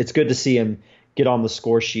it's good to see him get on the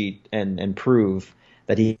score sheet and prove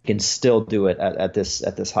that he can still do it at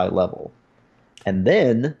this high level. And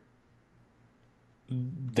then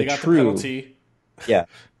they got the penalty. Yeah,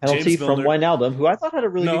 penalty from Wijnaldum, who I thought had a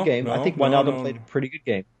really good game. I think Wijnaldum played a pretty good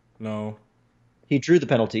game. No, he drew the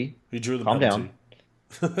penalty. Calm down.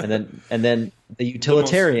 and then the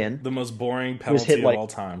utilitarian, the most boring penalty of all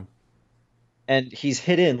time, and he's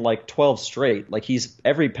hit in like 12 straight. Like,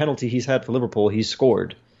 every penalty he's had for Liverpool, he's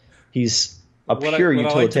scored. He's a pure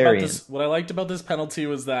utilitarian. What I liked about this penalty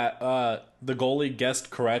was that the goalie guessed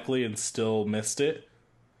correctly and still missed it.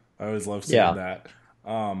 I always love seeing that.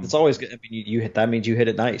 It's always good. I mean, you hit that means you hit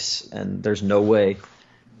it nice, and there's no way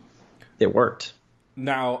it worked.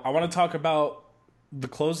 Now I want to talk about the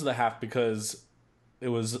close of the half because it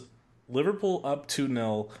was Liverpool up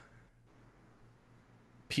 2-0.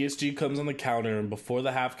 PSG comes on the counter, and before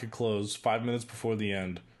the half could close, 5 minutes before the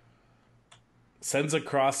end, sends a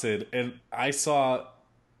cross in, and I saw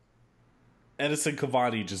Edison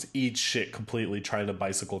Cavani just eat shit completely trying to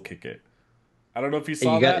bicycle kick it. I don't know if you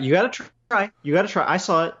saw that. You got to try. You got to try. I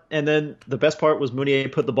saw it, and then the best part was Meunier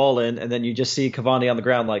put the ball in, and then you just see Cavani on the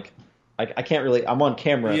ground like, I can't really. I'm on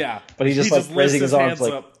camera, but he's just like raising his arms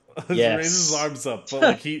like. Yes. Raises his arms up, but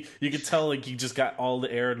like you could tell like he just got all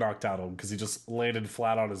the air knocked out of him because he just landed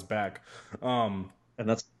flat on his back. And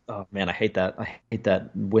that's man, I hate that. I hate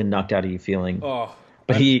that wind knocked out of you feeling. Oh,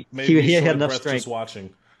 but he had enough strength. Just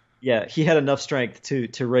watching. Yeah, he had enough strength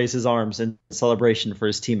to raise his arms in celebration for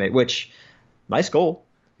his teammate. Which nice goal.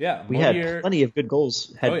 Yeah, we had plenty of good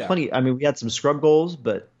goals. Plenty. I mean, we had some scrub goals,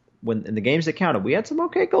 but when in the games that counted, we had some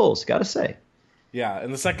okay goals. Got to say. Yeah,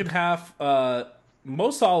 in the second half,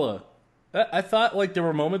 Mo Salah, I thought like there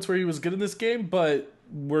were moments where he was good in this game, but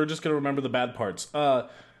we're just gonna remember the bad parts.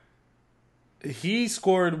 He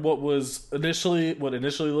scored what initially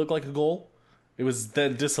looked like a goal. It was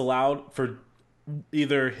then disallowed for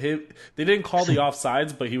either him. They didn't call the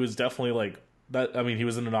offsides, but he was definitely like that. I mean, he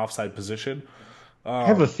was in an offside position. I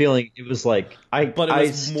have a feeling it was like but it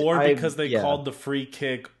was more because they called the free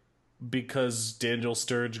kick because Daniel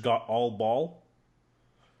Sturridge got all ball.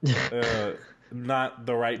 Not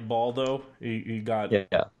the right ball though. He got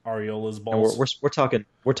Areola's balls. And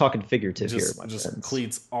we're talking figurative here, my just friends.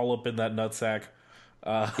 cleats all up in that nutsack.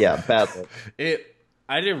 Bad.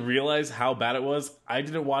 I didn't realize how bad it was. I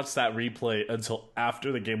didn't watch that replay until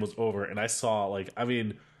after the game was over, and I saw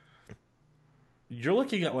you're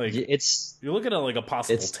looking at a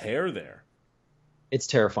possible tear there. It's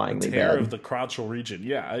terrifyingly tear bad. of the crotchal region.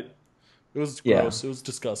 Yeah, it was gross. It was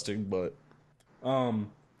disgusting, but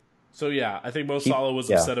so yeah, I think Mo Salah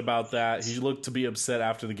was upset about that. He looked to be upset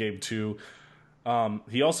after the game too.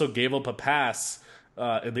 He also gave up a pass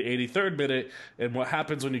in the 83rd minute, and what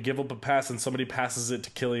happens when you give up a pass and somebody passes it to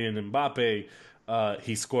Kylian Mbappe,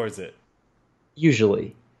 he scores it.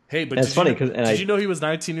 Usually. Hey, but it's funny did you know he was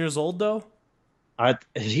 19 years old though?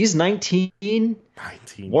 He's 19. 19.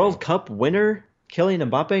 World Cup winner, Kylian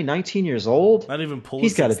Mbappe, 19 years old. Not even Pulisic.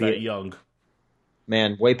 He's got to be that young.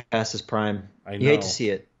 Man, way past his prime. I know. You hate to see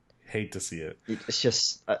it. Hate to see it. It's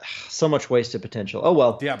just so much wasted potential. Oh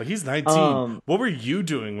well. Yeah, but he's 19. What were you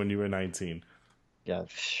doing when you were 19? Yeah,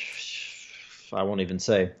 I won't even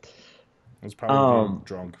say. I was probably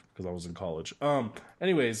drunk because I was in college.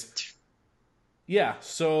 Anyways, yeah.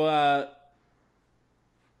 So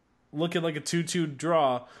looking like a 2-2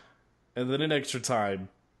 draw, and then in extra time,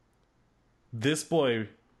 this boy,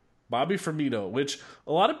 Bobby Firmino, which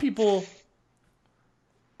a lot of people,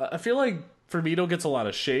 I feel like Firmino gets a lot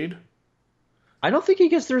of shade. I don't think he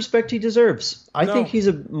gets the respect he deserves. I think he's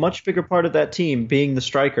a much bigger part of that team, being the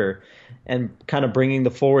striker and kind of bringing the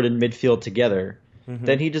forward and midfield together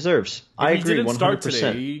than he deserves. I agree 100%. He didn't start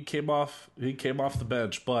today. He came off the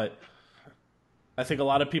bench, but I think a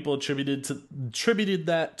lot of people attributed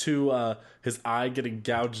that to his eye getting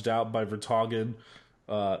gouged out by Vertonghen.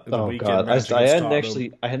 God!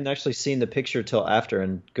 I hadn't actually seen the picture till after,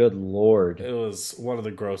 and good lord, it was one of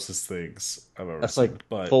the grossest things I've ever That's seen.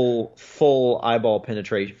 Like full eyeball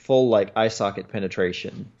penetration, full like eye socket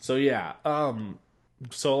penetration. So yeah,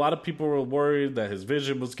 so a lot of people were worried that his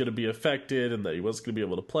vision was going to be affected and that he wasn't going to be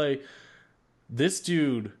able to play. This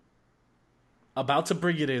dude, about to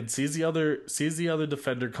bring it in, sees the other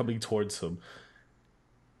defender coming towards him,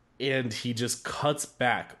 and he just cuts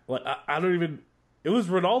back. Like I don't even. It was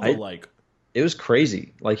Ronaldo-like. It was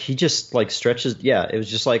crazy. Like he just like stretches. Yeah, it was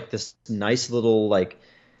just like this nice little like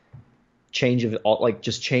change of like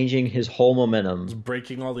just changing his whole momentum, just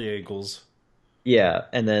breaking all the ankles. Yeah,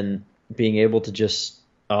 and then being able to just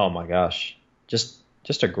oh my gosh, just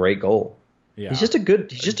a great goal. Yeah, he's just a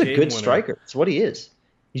good striker. That's what he is.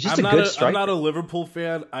 He's just a good striker. I'm not a Liverpool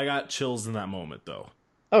fan. I got chills in that moment though.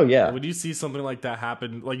 Oh yeah. When you see something like that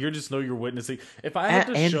happen, like you just know you're witnessing. If I had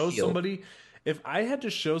to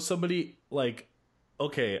show somebody like,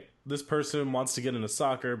 okay, this person wants to get into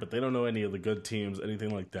soccer, but they don't know any of the good teams,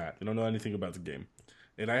 anything like that. They don't know anything about the game.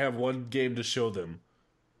 And I have one game to show them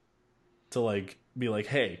to like be like,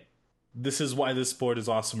 hey, this is why this sport is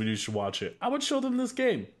awesome and you should watch it. I would show them this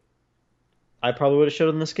game. I probably would have showed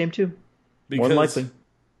them this game too. More than likely.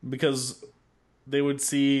 Because they would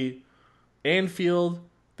see Anfield,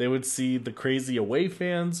 they would see the crazy away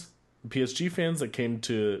fans, PSG fans that came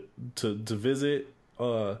to visit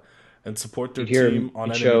and support their team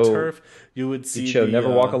on enemy turf. You would see Never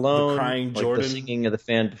Walk Alone, the crying like Jordan, the singing of the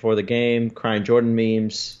fan before the game, crying Jordan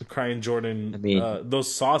memes. The crying Jordan. I mean,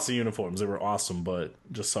 those saucy uniforms, they were awesome, but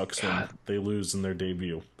just sucks when they lose in their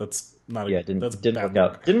debut. That's not a didn't work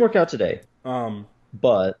out. Didn't work out today.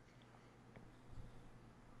 But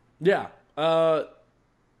yeah.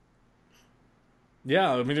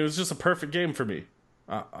 Yeah, I mean, it was just a perfect game for me.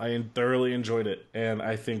 I thoroughly enjoyed it, and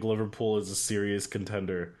I think Liverpool is a serious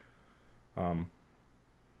contender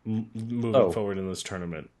moving forward in this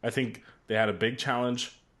tournament. I think they had a big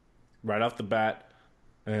challenge right off the bat,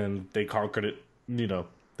 and they conquered it. You know,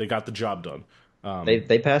 they got the job done.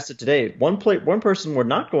 They passed it today. One person we're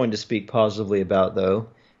not going to speak positively about, though,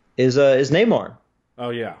 is Neymar. Oh,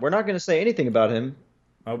 yeah. We're not going to say anything about him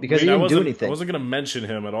because he didn't do anything. I wasn't going to mention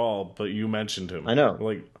him at all, but you mentioned him. I know.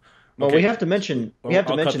 Like. Well, okay. we have to mention that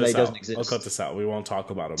he doesn't exist. I'll cut this out. We won't talk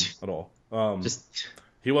about him at all.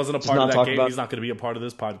 He wasn't a part of that game. He's not going to be a part of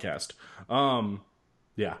this podcast.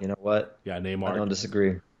 Yeah, You know what? yeah. I don't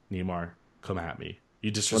disagree. Neymar, come at me.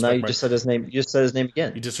 You Well, now disrespect you my just said his name. You just said his name you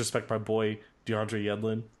again. disrespect my boy DeAndre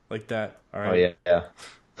Yedlin like that. All Oh right. yeah, yeah.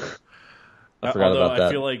 I forgot Although about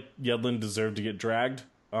I feel that. like Yedlin deserved to get dragged,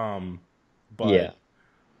 but Yeah,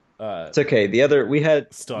 it's okay. The other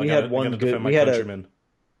still, we had I gotta one defend good. my We had a countrymen.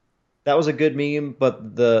 that was a good meme,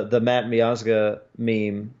 but the Matt Miazga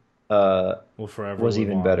meme uh Will forever was live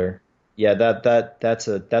even on. better. Yeah, that's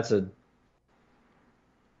a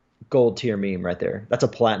gold tier meme right there. That's a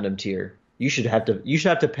platinum tier. You should have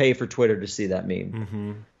to pay for Twitter to see that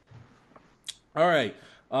meme. All right.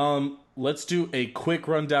 Let's do a quick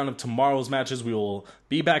rundown of tomorrow's matches. We will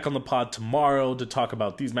be back on the pod tomorrow to talk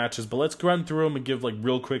about these matches, but let's run through them and give like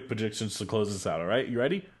real quick predictions to close this out. All right, you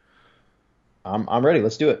ready? I'm ready.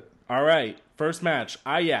 Let's do it. All right. First match,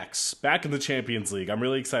 Ajax back in the Champions League. I'm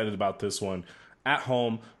really excited about this one. At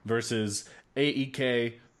home versus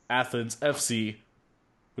AEK Athens FC.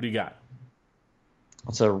 What do you got?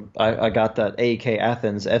 So I got that AEK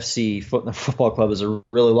Athens FC Football Club is a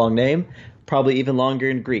really long name, probably even longer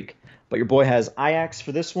in Greek. But your boy has Ajax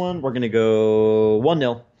for this one. We're gonna go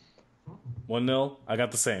 1-0. 1-0. I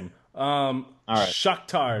got the same. All right.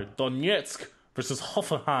 Shakhtar Donetsk versus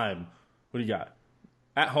Hoffenheim. What do you got?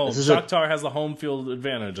 At home, This is a Shakhtar has the home field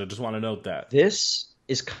advantage. I just want to note that. this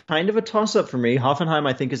is kind of a toss up for me. Hoffenheim,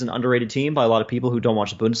 I think, is an underrated team by a lot of people who don't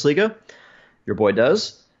watch the Bundesliga. Your boy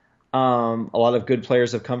does. A lot of good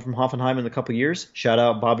players have come from Hoffenheim in a couple years. Shout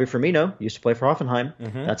out Bobby Firmino, used to play for Hoffenheim.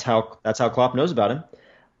 That's how Klopp knows about him.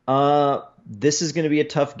 This is going to be a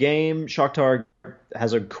tough game. Shakhtar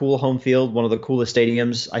has a cool home field, one of the coolest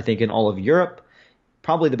stadiums I think in all of Europe.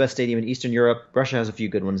 Probably the best stadium in Eastern Europe. Russia has a few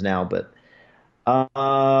good ones now, but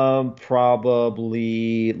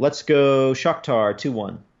probably let's go Shakhtar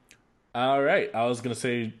 2-1. All right. I was gonna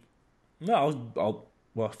say no. I'll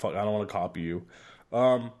well, fuck. I don't want to copy you.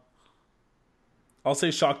 Um, I'll say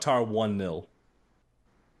Shakhtar 1-0.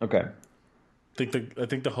 Okay. I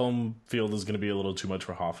think the home field is gonna be a little too much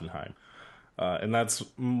for Hoffenheim. And that's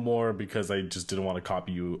more because I just didn't want to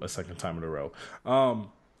copy you a second time in a row. All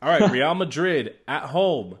right, Real Madrid at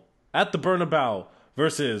home at the Bernabeu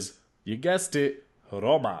versus, you guessed it,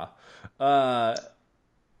 Roma.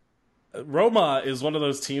 Roma is one of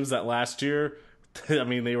those teams that last year, I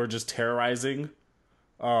mean, they were just terrorizing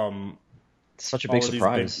Such a all big of these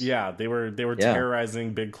big. surprise. Yeah, they were Yeah.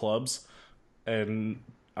 terrorizing big clubs, and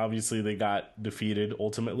obviously they got defeated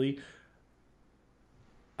ultimately.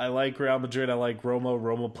 I like Real Madrid. I like Roma.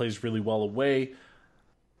 Roma plays really well away.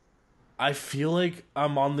 I feel like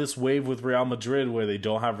I'm on this wave with Real Madrid where they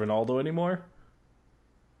don't have Ronaldo anymore.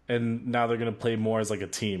 And now they're going to play more as like a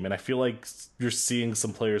team. And I feel like you're seeing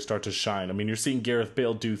some players start to shine. I mean, you're seeing Gareth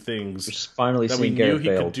Bale do things Just finally that we seeing knew Gareth he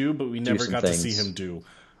Bale could do, but we do never some got to see things. him do.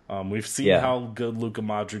 We've seen Yeah. how good Luka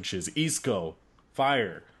Modric is. Isco,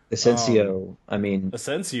 fire. Asensio, I mean,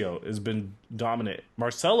 Asensio has been dominant.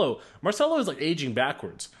 Marcelo is like aging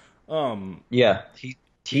backwards. yeah, he's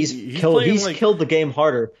He's killed playing he's like killed the game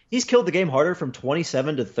harder. He's killed the game harder from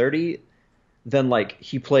 27 to 30 than like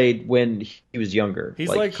he played when he was younger. he's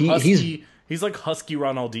Like like husky. He's like husky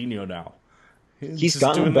Ronaldinho now. he's Just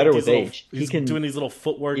gotten doing better like with these little, age. He he's can doing these little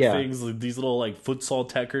footwork yeah. things, like these little like futsal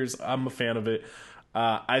techers. I'm a fan of it.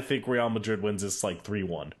 I think Real Madrid wins this like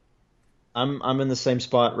 3-1. I'm in the same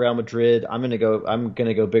spot. Real Madrid. I'm gonna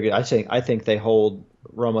go bigger. I think they hold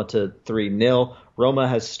Roma to 3-0. Roma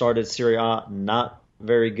has started Serie A not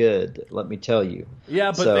very good, let me tell you. Yeah,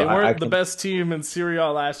 but So they I weren't the can best team in Serie A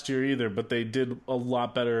last year either. But they did a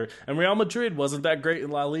lot better. And Real Madrid wasn't that great in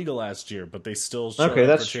La Liga last year, but they still showed okay, up for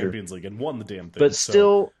that's true. Champions League and won the damn thing. But So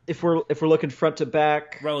still, if we're looking front to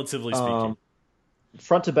back, relatively speaking. um,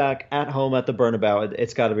 front to back at home at the Bernabeu,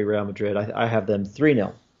 it's got to be Real Madrid. I have them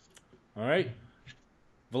 3-0. All right.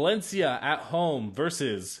 Valencia at home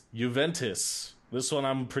versus Juventus. This one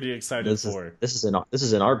I'm pretty excited This is for. this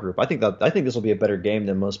is in our group. I think this will be a better game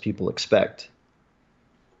than most people expect.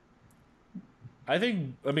 I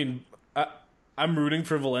mean, I'm rooting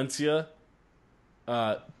for Valencia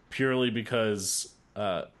purely because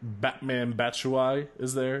Batman Batshuayi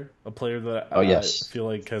is there, a player that Oh yes, I feel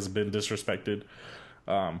like has been disrespected.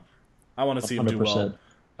 I want to see him do well.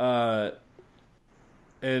 100%.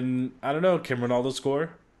 And I don't know, can Ronaldo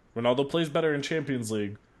score? Ronaldo plays better in Champions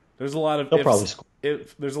League. There's a lot of They'll probably ifs. score.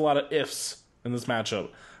 There's a lot of ifs in this matchup.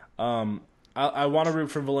 I want to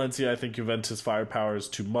root for Valencia. I think Juventus firepower is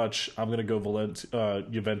too much. I'm gonna go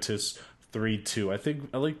Juventus 3-2.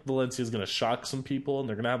 I like Valencia is gonna shock some people and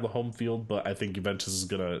they're gonna have the home field, but I think Juventus is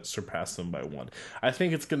gonna surpass them by one. I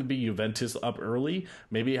think it's gonna be Juventus up early,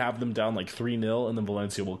 maybe have them down like 3-0, and then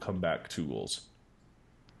Valencia will come back 2 goals.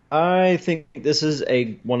 I think this is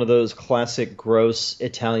one of those classic gross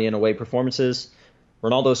Italian away performances.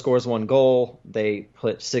 Ronaldo scores one goal. They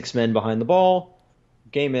put six men behind the ball.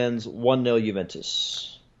 Game ends 1-0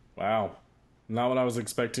 Juventus. Wow. Not what I was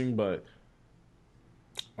expecting, but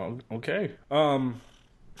okay.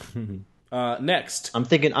 Next. I'm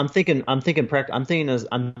thinking in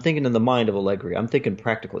the mind of Allegri. I'm thinking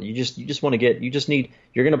practical. You just want to get.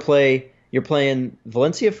 You're playing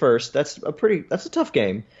Valencia first. That's a tough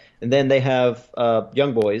game. And then they have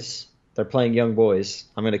young boys. They're playing young boys.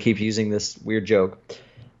 I'm going to keep using this weird joke.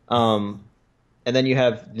 And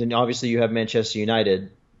then obviously you have Manchester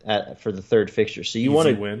United for the third fixture. So you want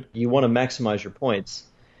to maximize your points,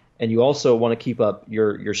 and you also want to keep up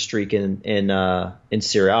your streak in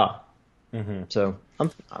Serie A. Mm-hmm. So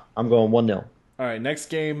I'm going 1-0. All right, next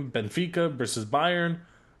game, Benfica versus Bayern.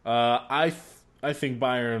 I think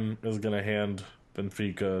Bayern is going to hand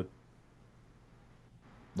Benfica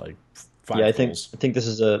like 5 goals. I think this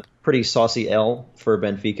is a pretty saucy L for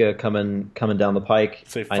Benfica coming down the pike.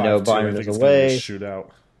 Say 5-2. I know Bayern is away. Shootout.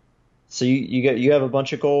 So you have a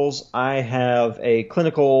bunch of goals. I have a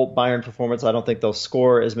clinical Bayern performance. I don't think they'll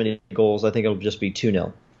score as many goals. I think it'll just be 2-0.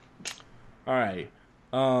 All right.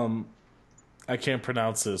 I can't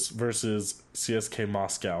pronounce this. Versus CSK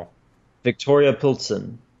Moscow. Victoria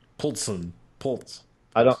Pilsen. Pultz.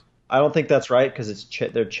 I don't think that's right because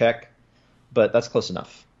they're Czech, but that's close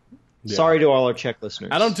enough. Yeah. Sorry to all our Czech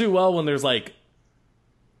listeners. I don't do well when there's like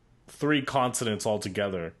 3 consonants all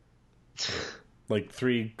together. Like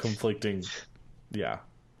 3 conflicting. Yeah.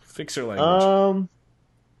 Fix your language.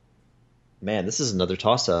 Man, this is another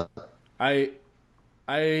toss-up. I'm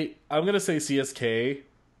gonna say CSK.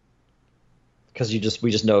 Because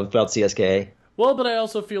we just know about CSK. Well, but I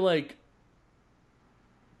also feel like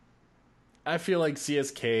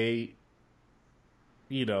CSK,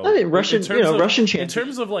 you know, I mean, Russian champions. In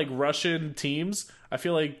terms of like Russian teams, I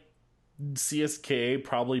feel like CSK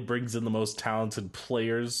probably brings in the most talented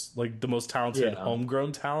players, like the most talented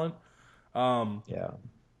homegrown talent. Yeah.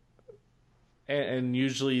 And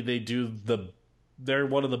usually they're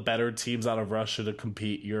one of the better teams out of Russia to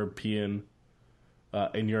compete in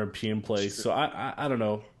European play. So I don't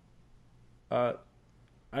know.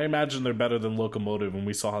 I imagine they're better than Lokomotiv, and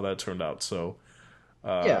we saw how that turned out. So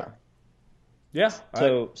yeah.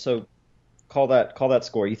 So call that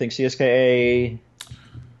score. You think CSKA?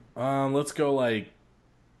 Let's go like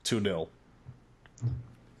 2-0.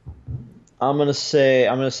 I'm gonna say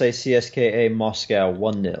CSKA Moscow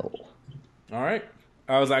 1-0. All right.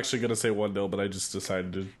 I was actually gonna say 1-0, but I just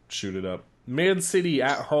decided to shoot it up. Man City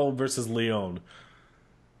at home versus Lyon.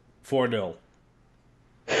 4-0.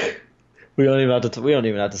 We don't even have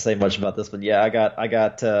to say much about this, but yeah, I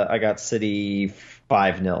got City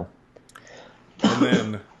 5-0. And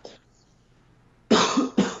then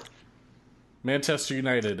Manchester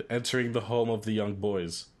United entering the home of the Young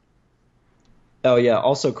Boys. Oh yeah,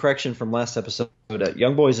 also correction from last episode.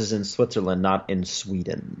 Young Boys is in Switzerland, not in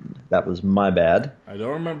Sweden. That was my bad. I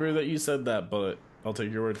don't remember that you said that, but I'll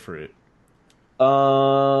take your word for it.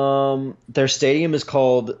 Their stadium is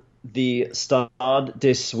called the Stade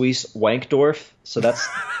de Suisse Wankdorf, so that's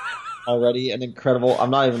already an incredible.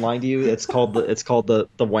 I'm not even lying to you. It's called the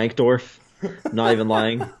Wankdorf. I'm not even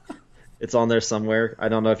lying. It's on there somewhere. I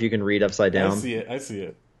don't know if you can read upside down. I see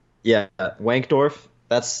it. Yeah, Wankdorf.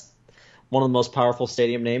 That's one of the most powerful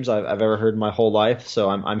stadium names I've ever heard in my whole life. So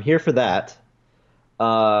I'm here for that.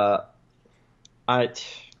 It's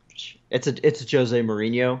a Jose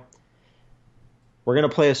Mourinho. We're gonna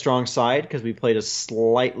play a strong side because we played a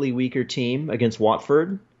slightly weaker team against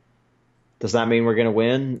Watford. Does that mean we're gonna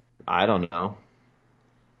win? I don't know.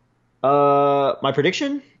 My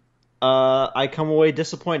prediction? I come away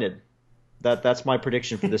disappointed. That's my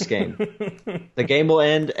prediction for this game. The game will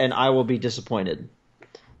end and I will be disappointed.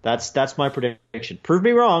 That's my prediction. Prove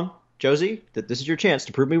me wrong, Josie. That this is your chance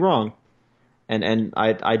to prove me wrong. And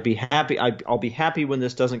I'd be happy. I'll be happy when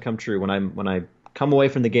this doesn't come true. When I come away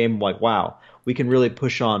from the game like, wow, we can really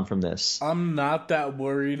push on from this. I'm not that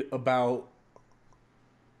worried about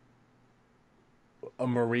a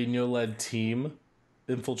Mourinho-led team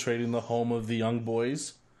infiltrating the home of the Young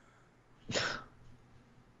Boys.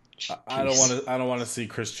 I don't want to see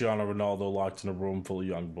Cristiano Ronaldo locked in a room full of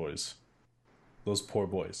young boys. Those poor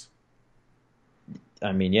boys.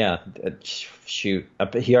 I mean, yeah, shoot.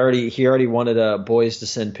 He already wanted boys to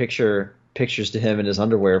send pictures to him in his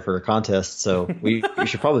underwear for a contest. So we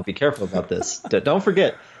should probably be careful about this. Don't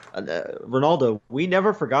forget, Ronaldo. We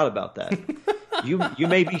never forgot about that. You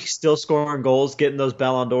may be still scoring goals, getting those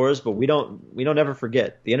Ballon d'Ors, but we don't ever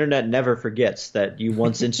forget. The internet never forgets that you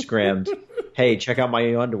once Instagrammed, "Hey, check out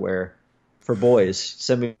my underwear." for boys.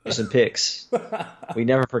 Send me some pics. We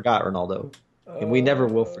never forgot Ronaldo, and we never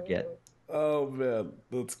will forget. Oh man,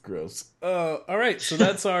 that's gross. All right, so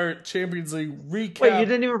that's our Champions League recap. Wait, you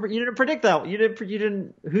didn't predict that. You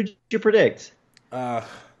didn't. Who did you predict? Uh,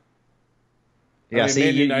 Yeah, I mean, see,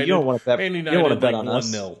 Man you United, don't want to bet. Man You don't want to United bet like on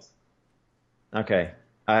us. 1-0. Okay,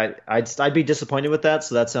 I'd be disappointed with that.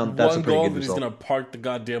 So that's a One pretty goal, good and he's result. gonna park the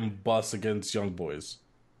goddamn bus against Young Boys.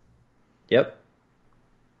 Yep.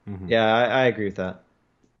 Mm-hmm. Yeah, I agree with that.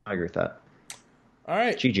 I agree with that. All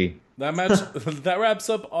right, GG. that match that wraps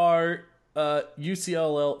up our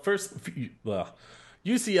UCL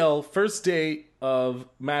first day of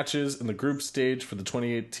matches in the group stage for the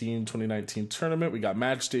 2018-2019 tournament. We got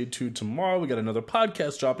match day 2 tomorrow. We got another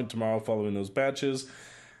podcast dropping tomorrow following those matches.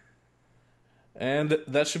 And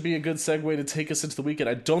that should be a good segue to take us into the weekend.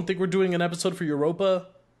 I don't think we're doing an episode for Europa.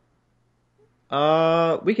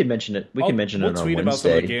 We can mention it. We'll We'll on tweet Wednesday. about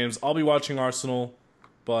some of the games. I'll be watching Arsenal,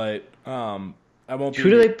 but I won't be. Who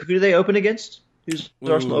do they open against? Who's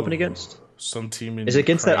Arsenal open against? Some team in Is it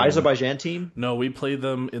against that Ukraine. Azerbaijan team? No, we play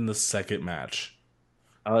them in the second match.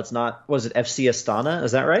 Oh, it's not. Was it FC Astana?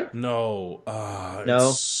 Is that right? No, No.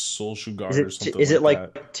 it's Solskjaer Is or it something is it like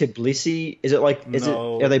like Tbilisi? Is it like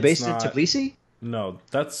No, are they it's based in not. Tbilisi? No,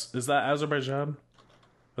 is that Azerbaijan?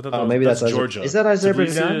 I thought Oh, maybe that's Georgia. Is that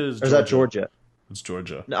Azerbaijan? Tbilisi Or is that Georgia? It's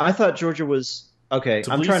Georgia. No, I thought Georgia was okay.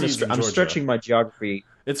 Tbilisi's in I'm Georgia. stretching my geography.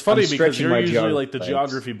 It's funny I'm because stretching you're my usually like the geography.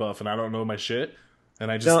 geography buff, and I don't know my shit.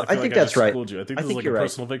 And I just No, I, feel I like think I that's just right. schooled you. I think I this think is like a you're right.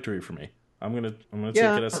 personal victory for me. I'm gonna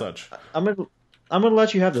Yeah. take it as such. I'm gonna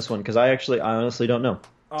let you have this one because I honestly don't know.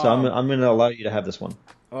 So I'm gonna allow you to have this one.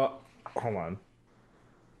 Hold on.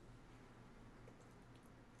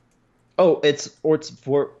 Oh, it's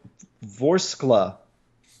Vorskla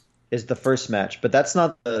is the first match, but that's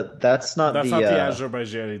not the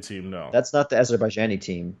Azerbaijani team. No, that's not the Azerbaijani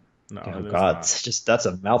team. no. Oh it is God, not. that's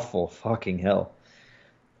a mouthful. Fucking hell.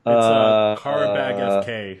 It's Karabag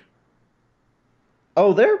FK.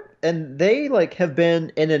 Oh, they like have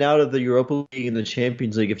been in and out of the Europa League and the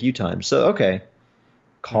Champions League a few times. So okay,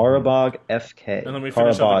 Karabag FK. And then we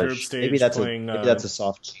finish out the group Karabaj. stage Maybe that's playing, maybe that's a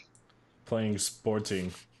soft. playing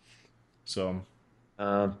Sporting. So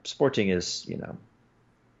Sporting is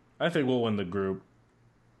I think we'll win the group.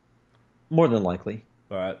 more than likely.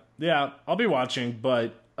 But yeah, I'll be watching.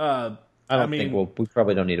 But I think we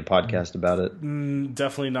probably don't need a podcast about it.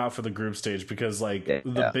 definitely not for the group stage because the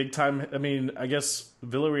Yeah. big time. I mean, I guess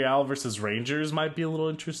Villarreal versus Rangers might be a little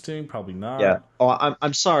interesting. Probably not. Yeah. Oh,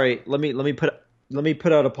 I'm sorry. Let me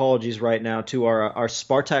put out apologies right now to our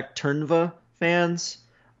Spartak Trnava fans,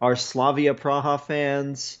 our Slavia Praha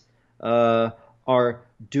fans, our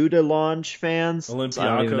Dudelange fans. Olympiacos I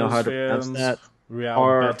don't even know how to fans, pronounce that.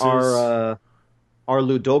 Real Betis, Our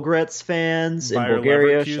Ludogorets fans in Bayer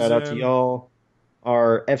Bulgaria. Leverkusen. Shout out to y'all.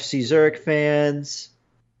 Our FC Zurich fans.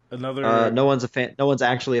 another No one's a fan. No one's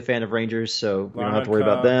actually a fan of Rangers, so we don't have to worry Larnaca,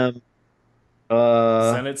 about them.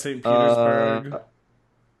 Zenit St. Petersburg,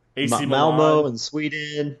 AC Malmo Milan, in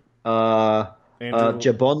Sweden. Andrew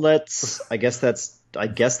Jabonlets. I guess that's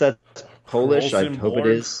Polish. I hope it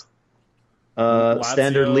is.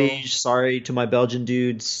 Standard Lazio, Liège. Sorry to my Belgian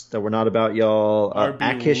dudes that we're not about y'all.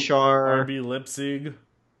 Akishar. RB Leipzig,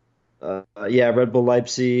 Yeah, Red Bull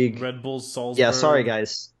Leipzig. Red Bull Salzburg. Yeah, sorry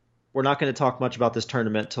guys. We're not going to talk much about this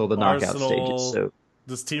tournament till the knockout Arsenal. stages. So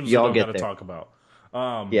This team's y'all all get got to there. talk about.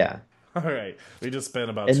 yeah. All right, we just spent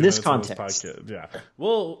about In 2 this minutes on this context. podcast. Yeah.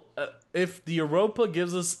 Well, if the Europa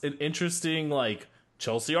gives us an interesting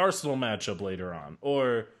Chelsea Arsenal matchup later on,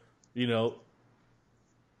 or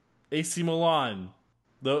AC Milan,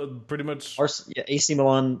 pretty much. AC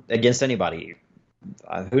Milan against anybody.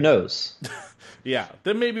 Who knows? Yeah,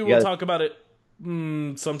 then maybe we'll talk about it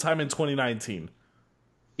sometime in 2019.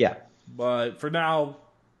 Yeah. But for now,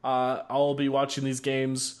 I'll be watching these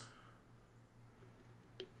games.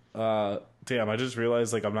 Damn, I just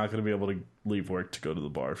realized I'm not going to be able to leave work to go to the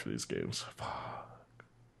bar for these games.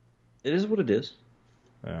 It is what it is.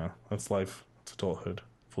 Yeah, that's life. It's adulthood.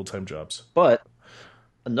 Full-time jobs. But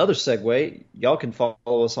another segue, y'all can follow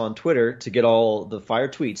us on Twitter to get all the fire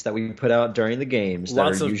tweets that we put out during the games that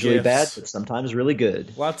Lots are of usually gifs. bad, but sometimes really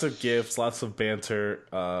good. Lots of gifts, lots of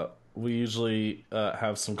banter. We usually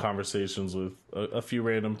have some conversations with a few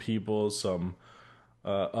random people, some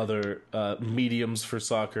other mediums for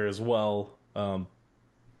soccer as well.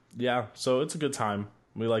 Yeah, so it's a good time.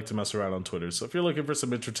 We like to mess around on Twitter. So if you're looking for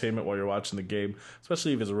some entertainment while you're watching the game,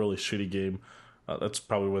 especially if it's a really shitty game, that's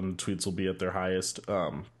probably when the tweets will be at their highest.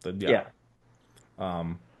 Then yeah,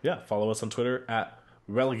 follow us on Twitter at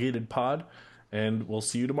RelegatedPod, and we'll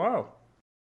see you tomorrow.